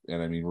off.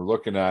 And I mean, we're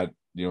looking at,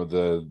 you know,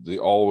 the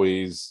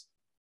always,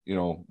 you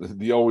know,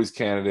 the always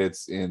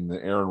candidates in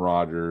the Aaron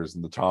Rodgers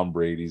and the Tom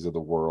Brady's of the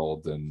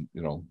world. And,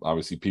 you know,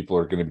 obviously people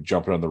are going to be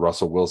jumping on the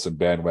Russell Wilson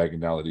bandwagon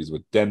now that he's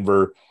with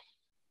Denver.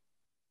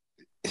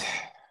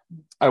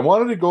 I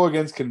wanted to go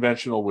against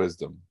conventional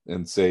wisdom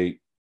and say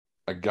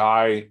a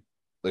guy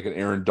like an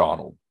Aaron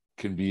Donald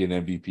can be an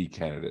MVP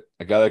candidate.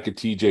 A guy like a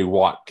TJ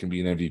Watt can be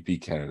an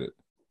MVP candidate.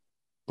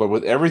 But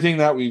with everything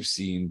that we've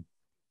seen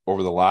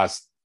over the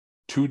last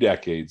 2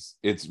 decades,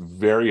 it's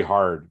very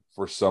hard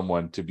for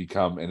someone to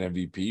become an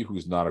MVP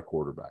who's not a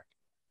quarterback.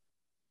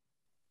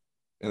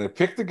 And I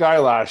picked the guy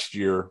last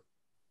year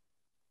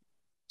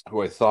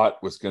who I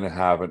thought was going to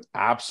have an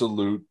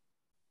absolute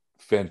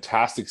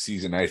fantastic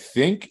season. I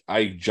think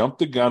I jumped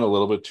the gun a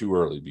little bit too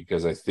early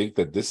because I think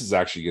that this is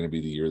actually going to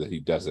be the year that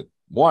he does it.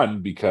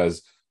 One,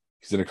 because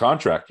he's in a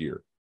contract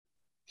year.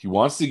 He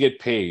wants to get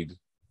paid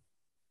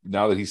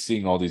now that he's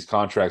seeing all these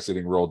contracts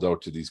getting rolled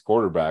out to these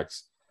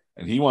quarterbacks.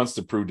 And he wants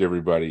to prove to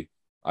everybody,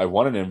 I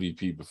won an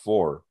MVP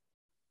before.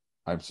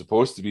 I'm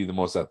supposed to be the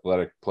most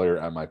athletic player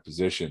at my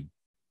position.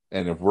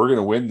 And if we're going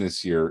to win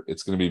this year,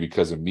 it's going to be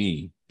because of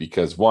me.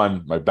 Because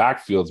one, my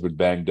backfield's been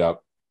banged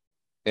up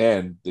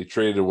and they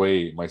traded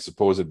away my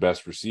supposed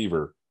best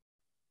receiver.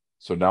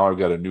 So now I've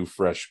got a new,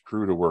 fresh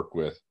crew to work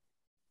with.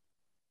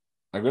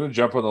 I'm going to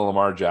jump on the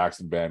Lamar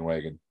Jackson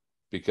bandwagon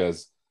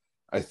because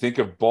I think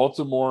if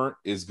Baltimore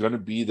is going to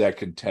be that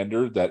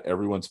contender that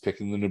everyone's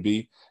picking them to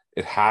be,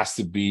 it has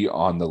to be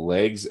on the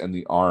legs and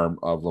the arm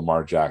of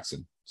Lamar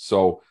Jackson.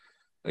 So,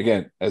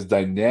 again, as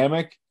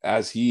dynamic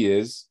as he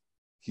is,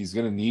 he's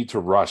going to need to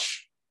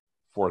rush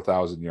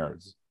 4,000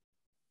 yards.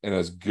 and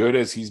as good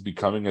as he's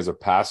becoming as a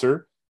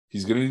passer,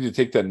 he's going to need to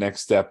take that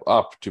next step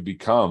up to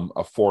become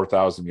a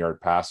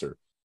 4,000-yard passer.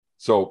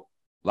 So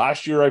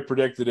last year I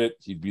predicted it.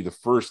 He'd be the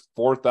first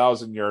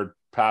 4,000-yard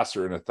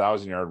passer and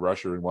 1,000-yard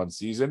rusher in one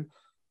season.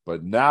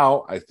 But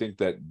now I think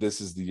that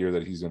this is the year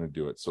that he's going to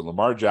do it. So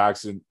Lamar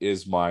Jackson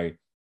is my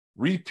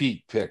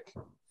repeat pick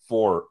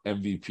for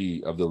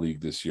MVP of the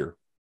league this year.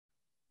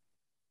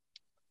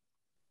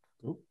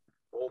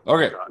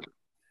 Okay.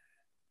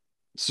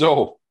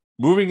 So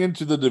moving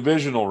into the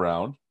divisional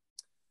round,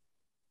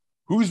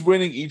 who's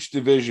winning each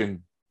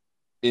division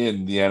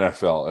in the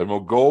NFL? And we'll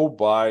go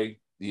by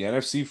the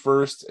NFC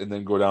first and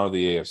then go down to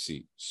the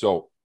AFC.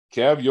 So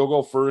Kev, you'll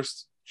go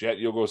first. Jet,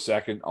 you'll go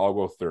second. I'll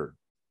go third.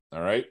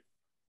 All right.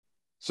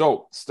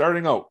 So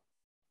starting out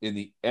in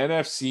the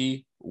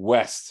NFC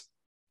West,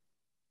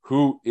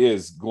 who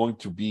is going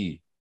to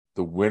be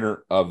the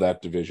winner of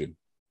that division?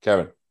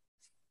 Kevin.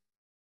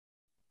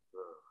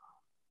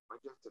 I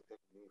have to pick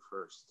me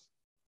first.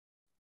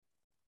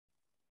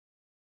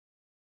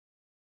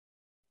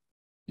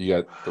 You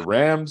got the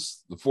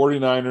Rams, the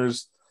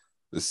 49ers,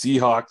 the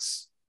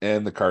Seahawks,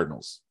 and the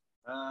Cardinals.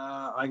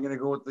 I'm going to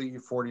go with the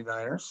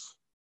 49ers.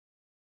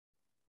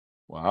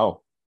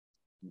 Wow.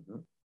 Mm-hmm.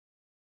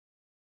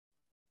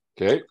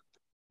 Okay.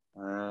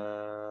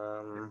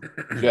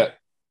 Jet.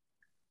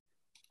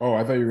 Oh,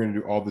 I thought you were going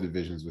to do all the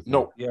divisions with me.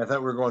 No. Yeah, I thought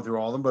we were going through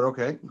all of them, but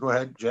okay. Go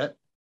ahead, Jet.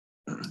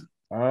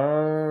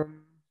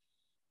 I'm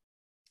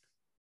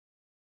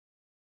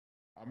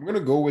gonna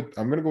go with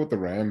the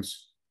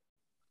Rams.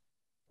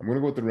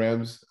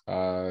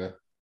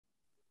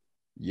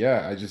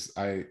 Yeah,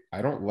 I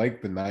don't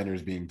like the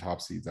Niners being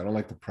top seeds. I don't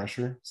like the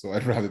pressure, so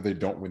I'd rather they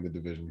don't win the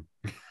division.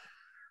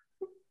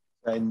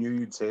 I knew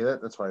you'd say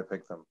that. That's why I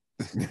picked them.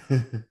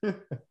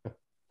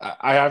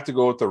 I have to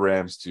go with the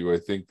Rams too. I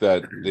think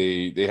that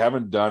they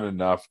haven't done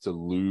enough to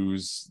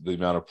lose the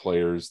amount of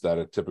players that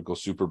a typical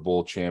Super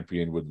Bowl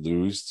champion would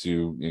lose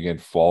to, again,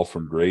 fall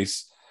from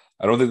grace.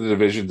 I don't think the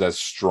division's as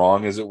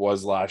strong as it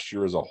was last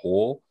year as a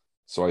whole.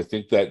 So I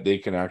think that they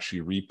can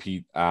actually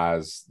repeat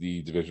as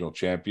the divisional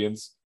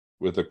champions,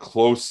 with a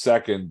close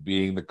second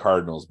being the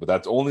Cardinals. But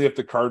that's only if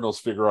the Cardinals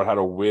figure out how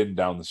to win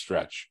down the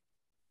stretch,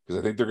 because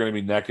I think they're going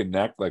to be neck and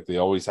neck like they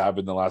always have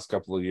in the last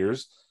couple of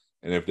years.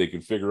 And if they can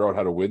figure out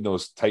how to win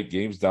those tight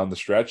games down the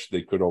stretch,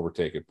 they could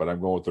overtake it. But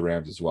I'm going with the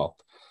Rams as well.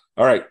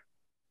 All right.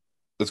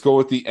 Let's go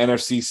with the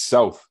NFC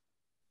South.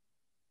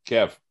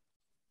 Kev.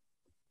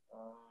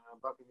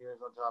 Buccaneers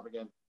on top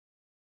again.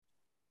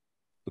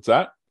 What's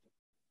that?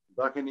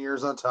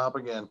 Buccaneers on top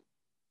again.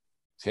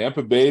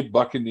 Tampa Bay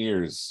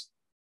Buccaneers.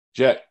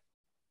 Jet.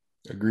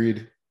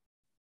 Agreed.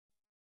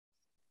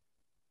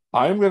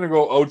 I'm going to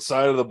go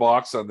outside of the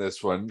box on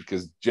this one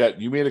because,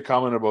 Jet, you made a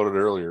comment about it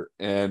earlier.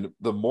 And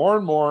the more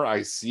and more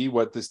I see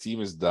what this team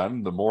has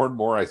done, the more and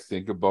more I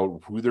think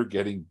about who they're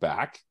getting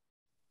back.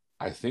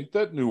 I think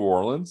that New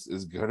Orleans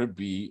is going to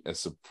be a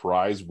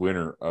surprise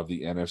winner of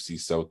the NFC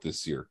South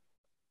this year.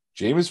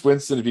 Jameis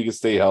Winston, if he can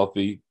stay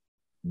healthy,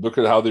 look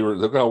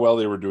how well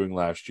they were doing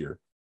last year.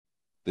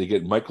 They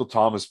get Michael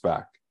Thomas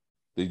back.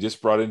 They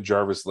just brought in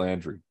Jarvis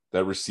Landry.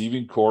 That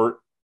receiving corps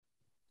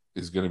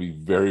is going to be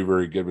very,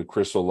 very good with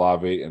Chris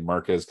Olave and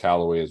Marquez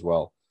Callaway as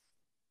well.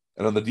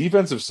 And on the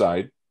defensive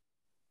side,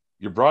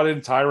 you brought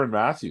in Tyrann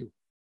Mathieu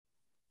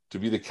to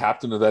be the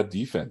captain of that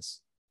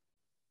defense.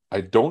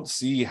 I don't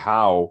see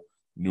how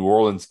New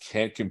Orleans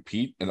can't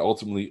compete and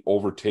ultimately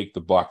overtake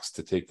the Bucs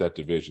to take that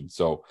division.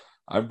 So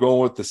I'm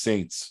going with the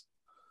Saints.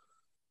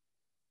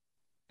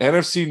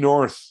 NFC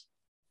North.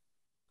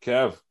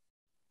 Kev.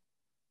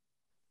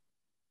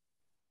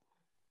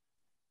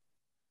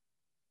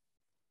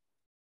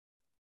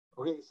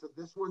 Okay, so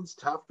this one's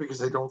tough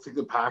because I don't think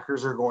the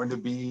Packers are going to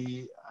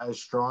be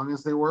as strong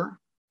as they were.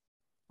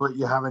 But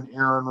you have an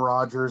Aaron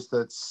Rodgers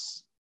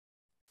that's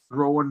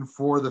throwing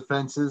for the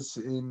fences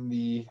in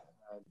the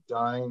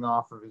dying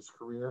off of his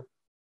career.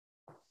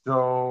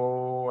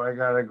 So I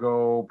got to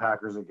go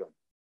Packers again.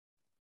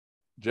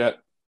 Jet.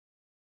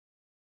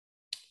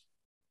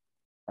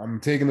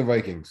 I'm taking the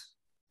Vikings.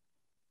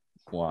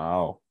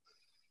 Wow.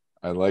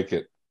 I like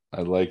it.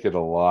 I like it a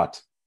lot.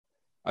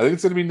 I think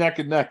it's going to be neck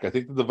and neck. I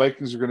think that the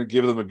Vikings are going to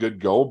give them a good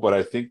go, but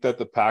I think that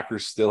the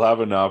Packers still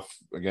have enough,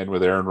 again,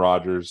 with Aaron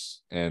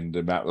Rodgers and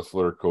Matt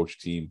LaFleur coach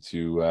team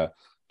to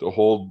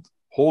hold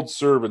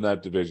serve in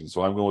that division.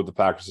 So I'm going with the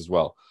Packers as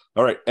well.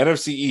 All right,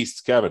 NFC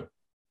East, Kevin.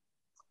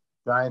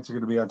 Giants are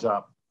going to be on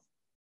top.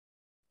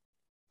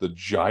 The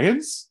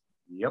Giants?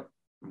 Yep,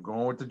 I'm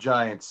going with the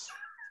Giants.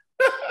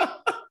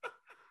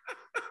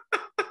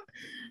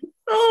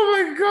 Oh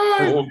my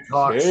God! We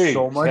talk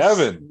so much,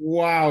 Kevin.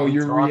 Wow, we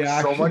your talk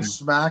reaction. so much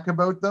smack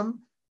about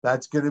them.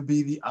 That's going to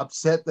be the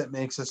upset that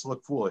makes us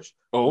look foolish.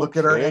 Okay. Look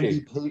at our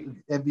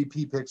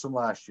MVP picks from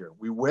last year.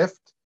 We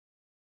whiffed.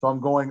 So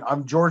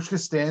I'm George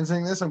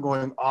Costanzaing this. I'm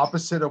going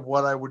opposite of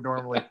what I would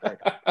normally pick.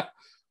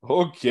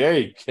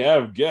 Okay,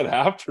 Kev, get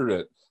after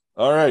it.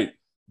 All right,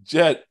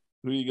 Jet,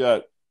 who you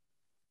got?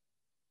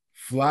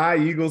 Fly,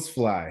 Eagles,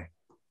 fly.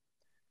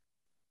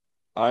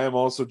 I am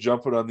also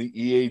jumping on the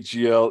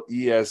EAGL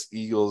ES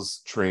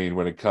Eagles train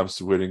when it comes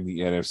to winning the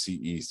NFC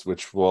East,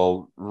 which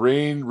will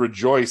rain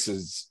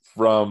rejoices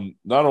from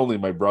not only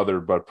my brother,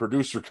 but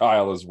producer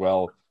Kyle as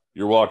well.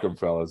 You're welcome,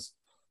 fellas.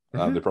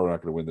 Mhm. They're probably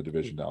not going to win the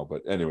division now,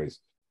 but anyways,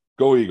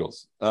 go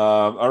Eagles.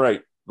 All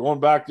right, going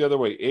back the other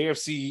way,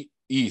 AFC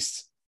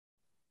East.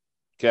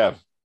 Kev,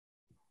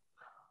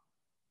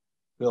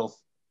 Bills.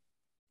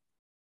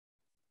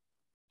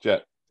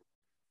 Jet,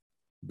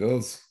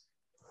 Bills.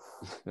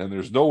 and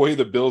there's no way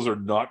the Bills are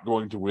not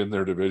going to win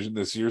their division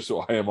this year,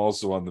 so I am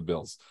also on the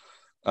Bills.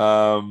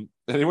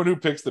 Anyone who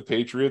picks the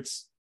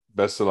Patriots,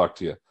 best of luck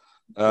to you.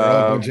 We're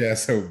all a bunch of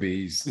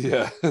SOBs.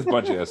 Yeah, a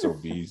bunch of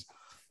SOBs.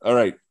 All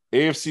right,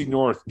 AFC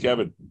North,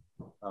 Kevin,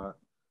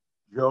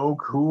 Joe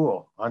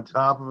Cool on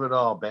top of it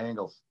all.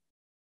 Bengals.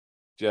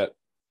 Jet.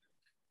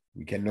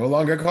 We can no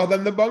longer call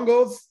them the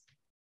Bungles.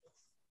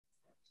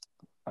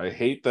 I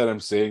hate that I'm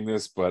saying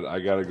this, but I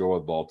got to go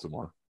with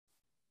Baltimore.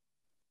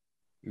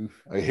 Oof.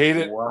 I hate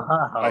it.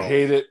 Wow. I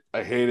hate it.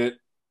 I hate it.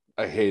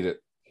 I hate it.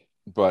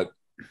 But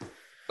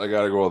I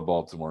got to go with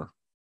Baltimore.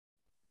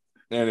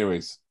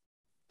 Anyways,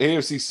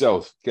 AFC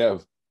South,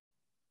 Kev,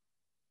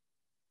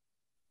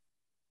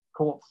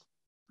 Colts.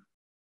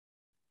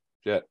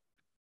 Jet.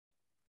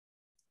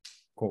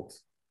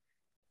 Colts.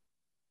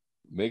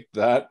 Make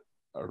that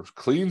a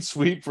clean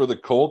sweep for the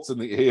Colts in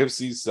the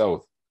AFC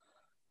South.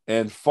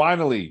 And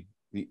finally,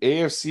 the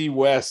AFC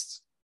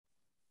West,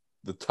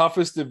 the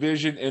toughest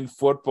division in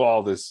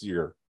football this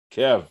year.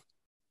 Kev,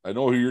 I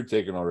know who you're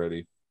taking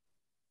already.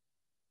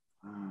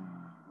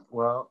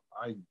 Well,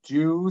 I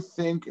do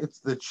think it's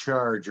the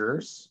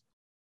Chargers,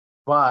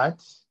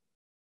 but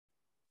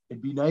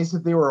it'd be nice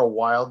if they were a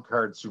wild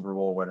card Super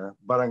Bowl winner,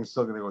 but I'm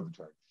still going to go with the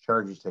Chargers.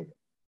 Chargers take it.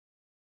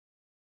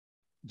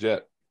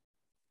 Jet.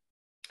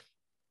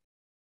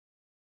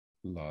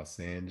 Los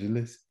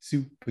Angeles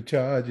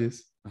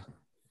Superchargers.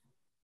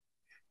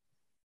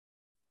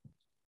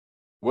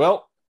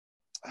 Well,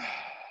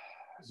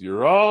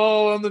 you're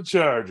all on the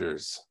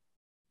Chargers.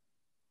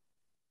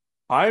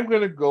 I'm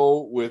going to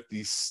go with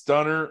the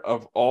stunner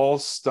of all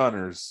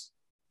stunners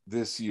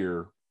this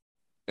year,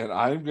 and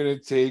I'm going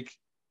to take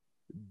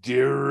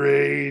the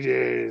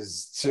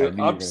Raiders I knew to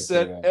you were gonna say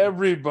upset that.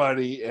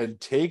 everybody and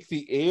take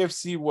the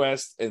AFC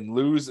West and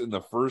lose in the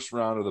first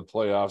round of the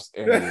playoffs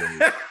anyway.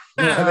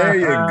 There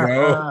you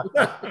go.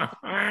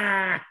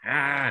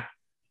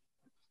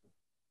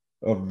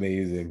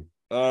 Amazing.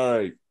 All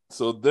right.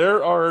 So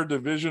there are our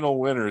divisional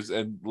winners.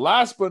 And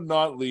last but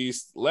not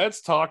least,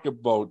 let's talk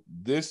about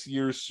this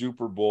year's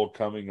Super Bowl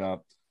coming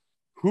up.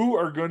 Who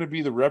are going to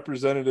be the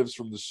representatives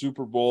from the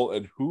Super Bowl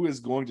and who is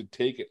going to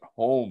take it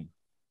home?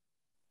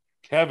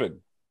 Kevin.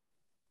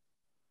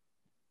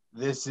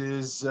 This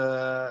is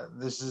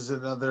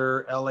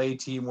another LA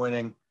team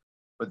winning,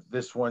 but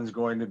this one's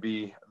going to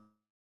be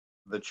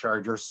the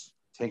Chargers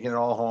taking it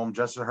all home.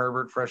 Justin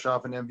Herbert, fresh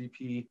off an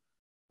MVP,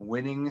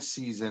 winning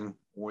season,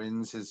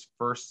 wins his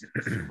first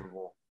Super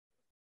Bowl.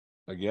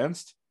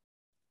 Against?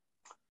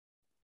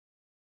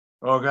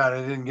 Oh God,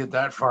 I didn't get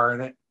that far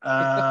in it.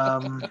 I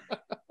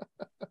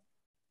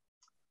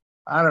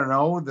don't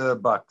know, the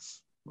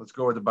Bucks. Let's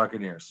go with the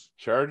Buccaneers.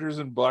 Chargers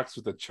and Bucks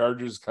with the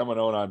Chargers coming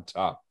out on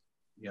top.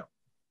 Yep.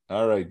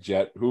 All right,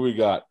 Jet. Who we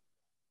got?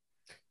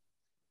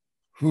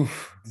 Whew,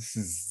 this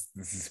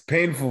is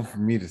painful for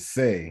me to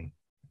say.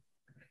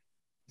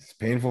 It's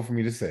painful for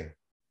me to say.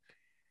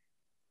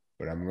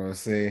 But I'm going to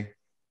say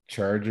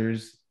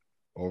Chargers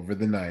over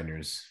the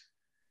Niners.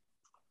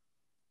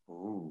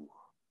 Ooh.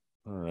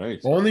 All right.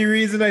 Only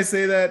reason I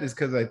say that is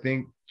because I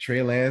think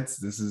Trey Lance,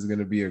 this is going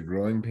to be a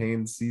growing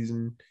pain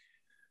season.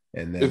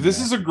 And then If this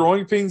is a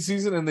growing pain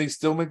season and they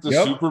still make the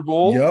Yep. Super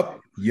Bowl, Yep.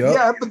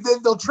 Yeah, but then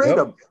they'll trade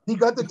Yep. him. He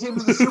got the team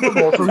to the Super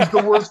Bowl, so he's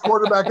the worst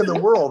quarterback in the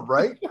world,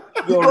 right?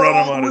 they'll He run got him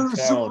all out the way to of the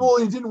Super town. Bowl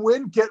and he didn't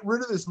win. Get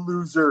rid of this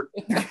loser.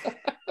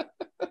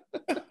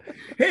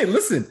 Hey,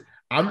 listen.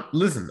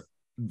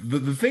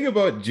 The thing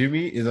about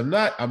Jimmy is I'm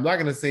not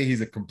gonna say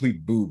he's a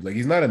complete boob. Like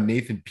he's not a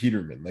Nathan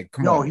Peterman. Like,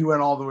 come No, on. he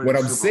went all the way What to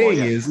I'm the Super Bowl.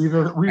 saying Yeah. is- we've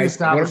What I'm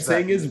established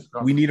saying that. is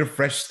we need a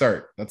fresh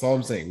start. That's all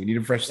I'm saying. We need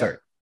a fresh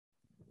start.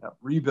 Yeah,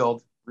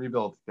 rebuild.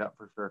 Yeah,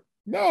 for sure.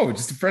 No,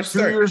 just a fresh 2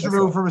 start. years That's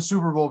removed all. from a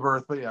Super Bowl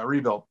berth, but yeah,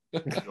 rebuild.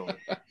 Rebuild.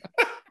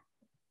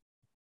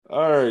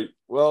 All right.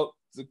 Well,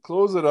 to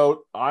close it out,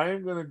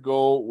 I'm going to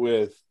go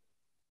with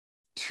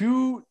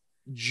two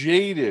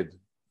jaded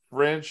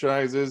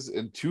franchises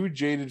and two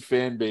jaded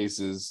fan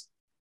bases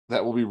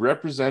that will be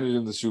represented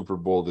in the Super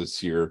Bowl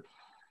this year.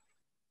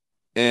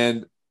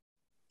 And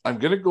I'm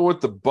going to go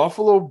with the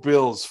Buffalo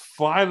Bills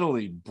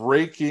finally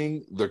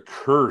breaking the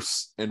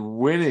curse and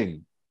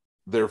winning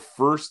their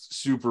first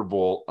Super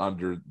Bowl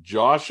under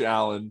Josh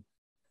Allen.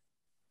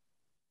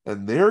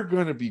 And they're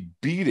going to be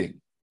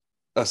beating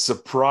a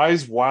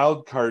surprise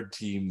wild card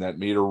team that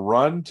made a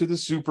run to the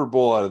Super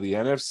Bowl out of the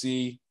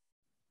NFC,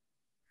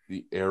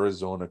 the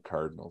Arizona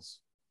Cardinals.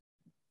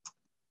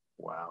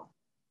 Wow.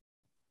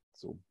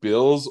 So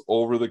Bills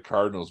over the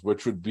Cardinals,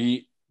 which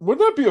wouldn't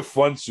that be a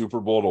fun Super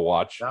Bowl to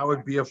watch? That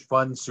would be a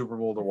fun Super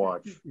Bowl to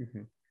watch.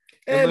 Mhm.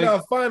 And like-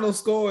 our final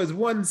score is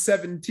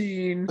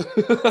 117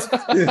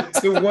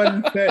 to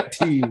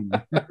 113.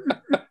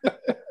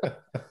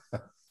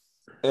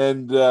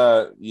 And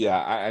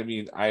I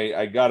mean,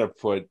 I gotta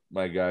put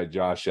my guy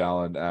Josh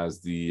Allen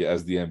as the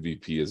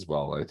MVP as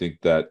well. I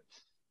think that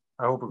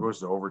I hope it goes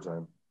to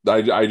overtime.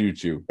 I do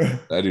too.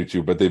 I do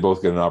too. But they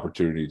both get an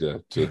opportunity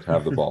to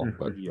have the ball.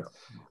 But Yeah.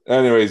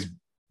 anyways,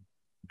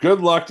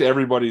 good luck to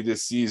everybody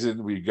this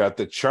season. We've got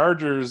the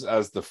Chargers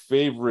as the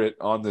favorite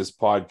on this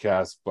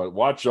podcast, but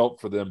watch out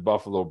for them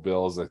Buffalo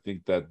Bills. I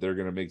think that they're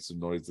going to make some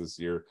noise this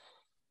year.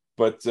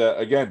 But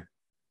again,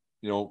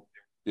 you know,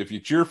 if you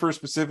cheer for a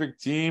specific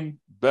team,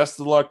 best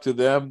of luck to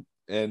them.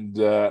 And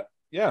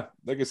yeah,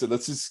 like I said,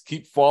 let's just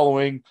keep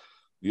following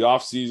the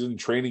offseason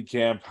training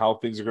camp, how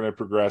things are going to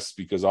progress,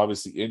 because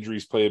obviously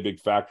injuries play a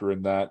big factor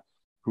in that.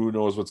 Who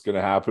knows what's going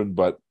to happen,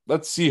 but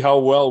let's see how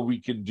well we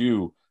can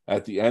do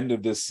at the end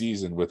of this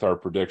season with our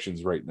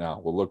predictions right now.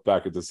 We'll look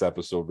back at this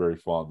episode very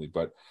fondly.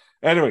 But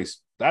anyways,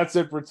 that's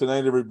it for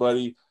tonight,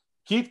 everybody.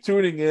 Keep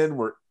tuning in.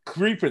 We're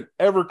creeping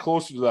ever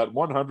closer to that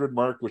 100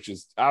 mark, which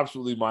is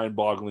absolutely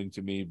mind-boggling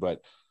to me.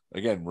 But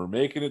again, we're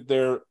making it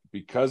there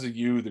because of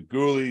you, the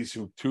ghoulies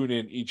who tune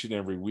in each and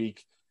every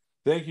week.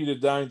 Thank you to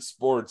Dine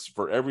Sports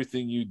for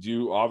everything you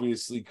do.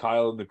 Obviously,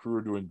 Kyle and the crew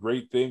are doing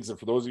great things. And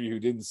for those of you who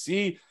didn't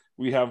see,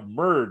 we have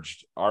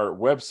merged our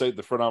website,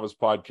 the Front Office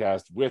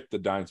Podcast, with the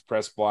Dines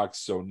Press Box.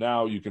 So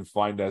now you can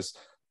find us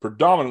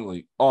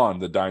predominantly on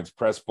the Dines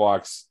Press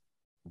Box.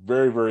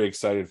 Very, very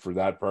excited for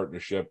that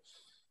partnership.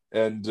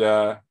 And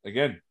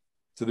again,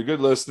 to the good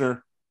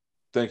listener,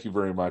 thank you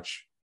very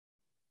much.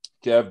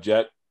 Kev,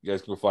 Jet, you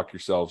guys can go fuck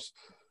yourselves.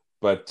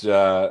 But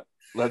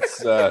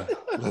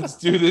let's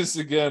do this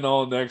again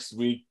all next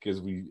week because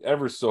we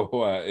ever so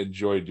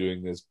enjoy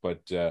doing this.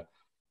 But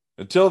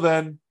until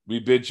then, we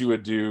bid you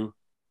adieu.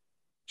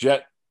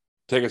 Jet,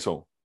 take us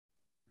home.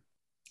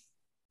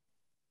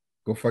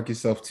 Go fuck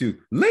yourself too.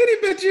 Lady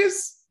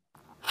bitches!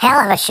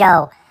 Hell of a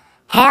show.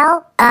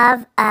 Hell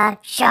of a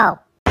show.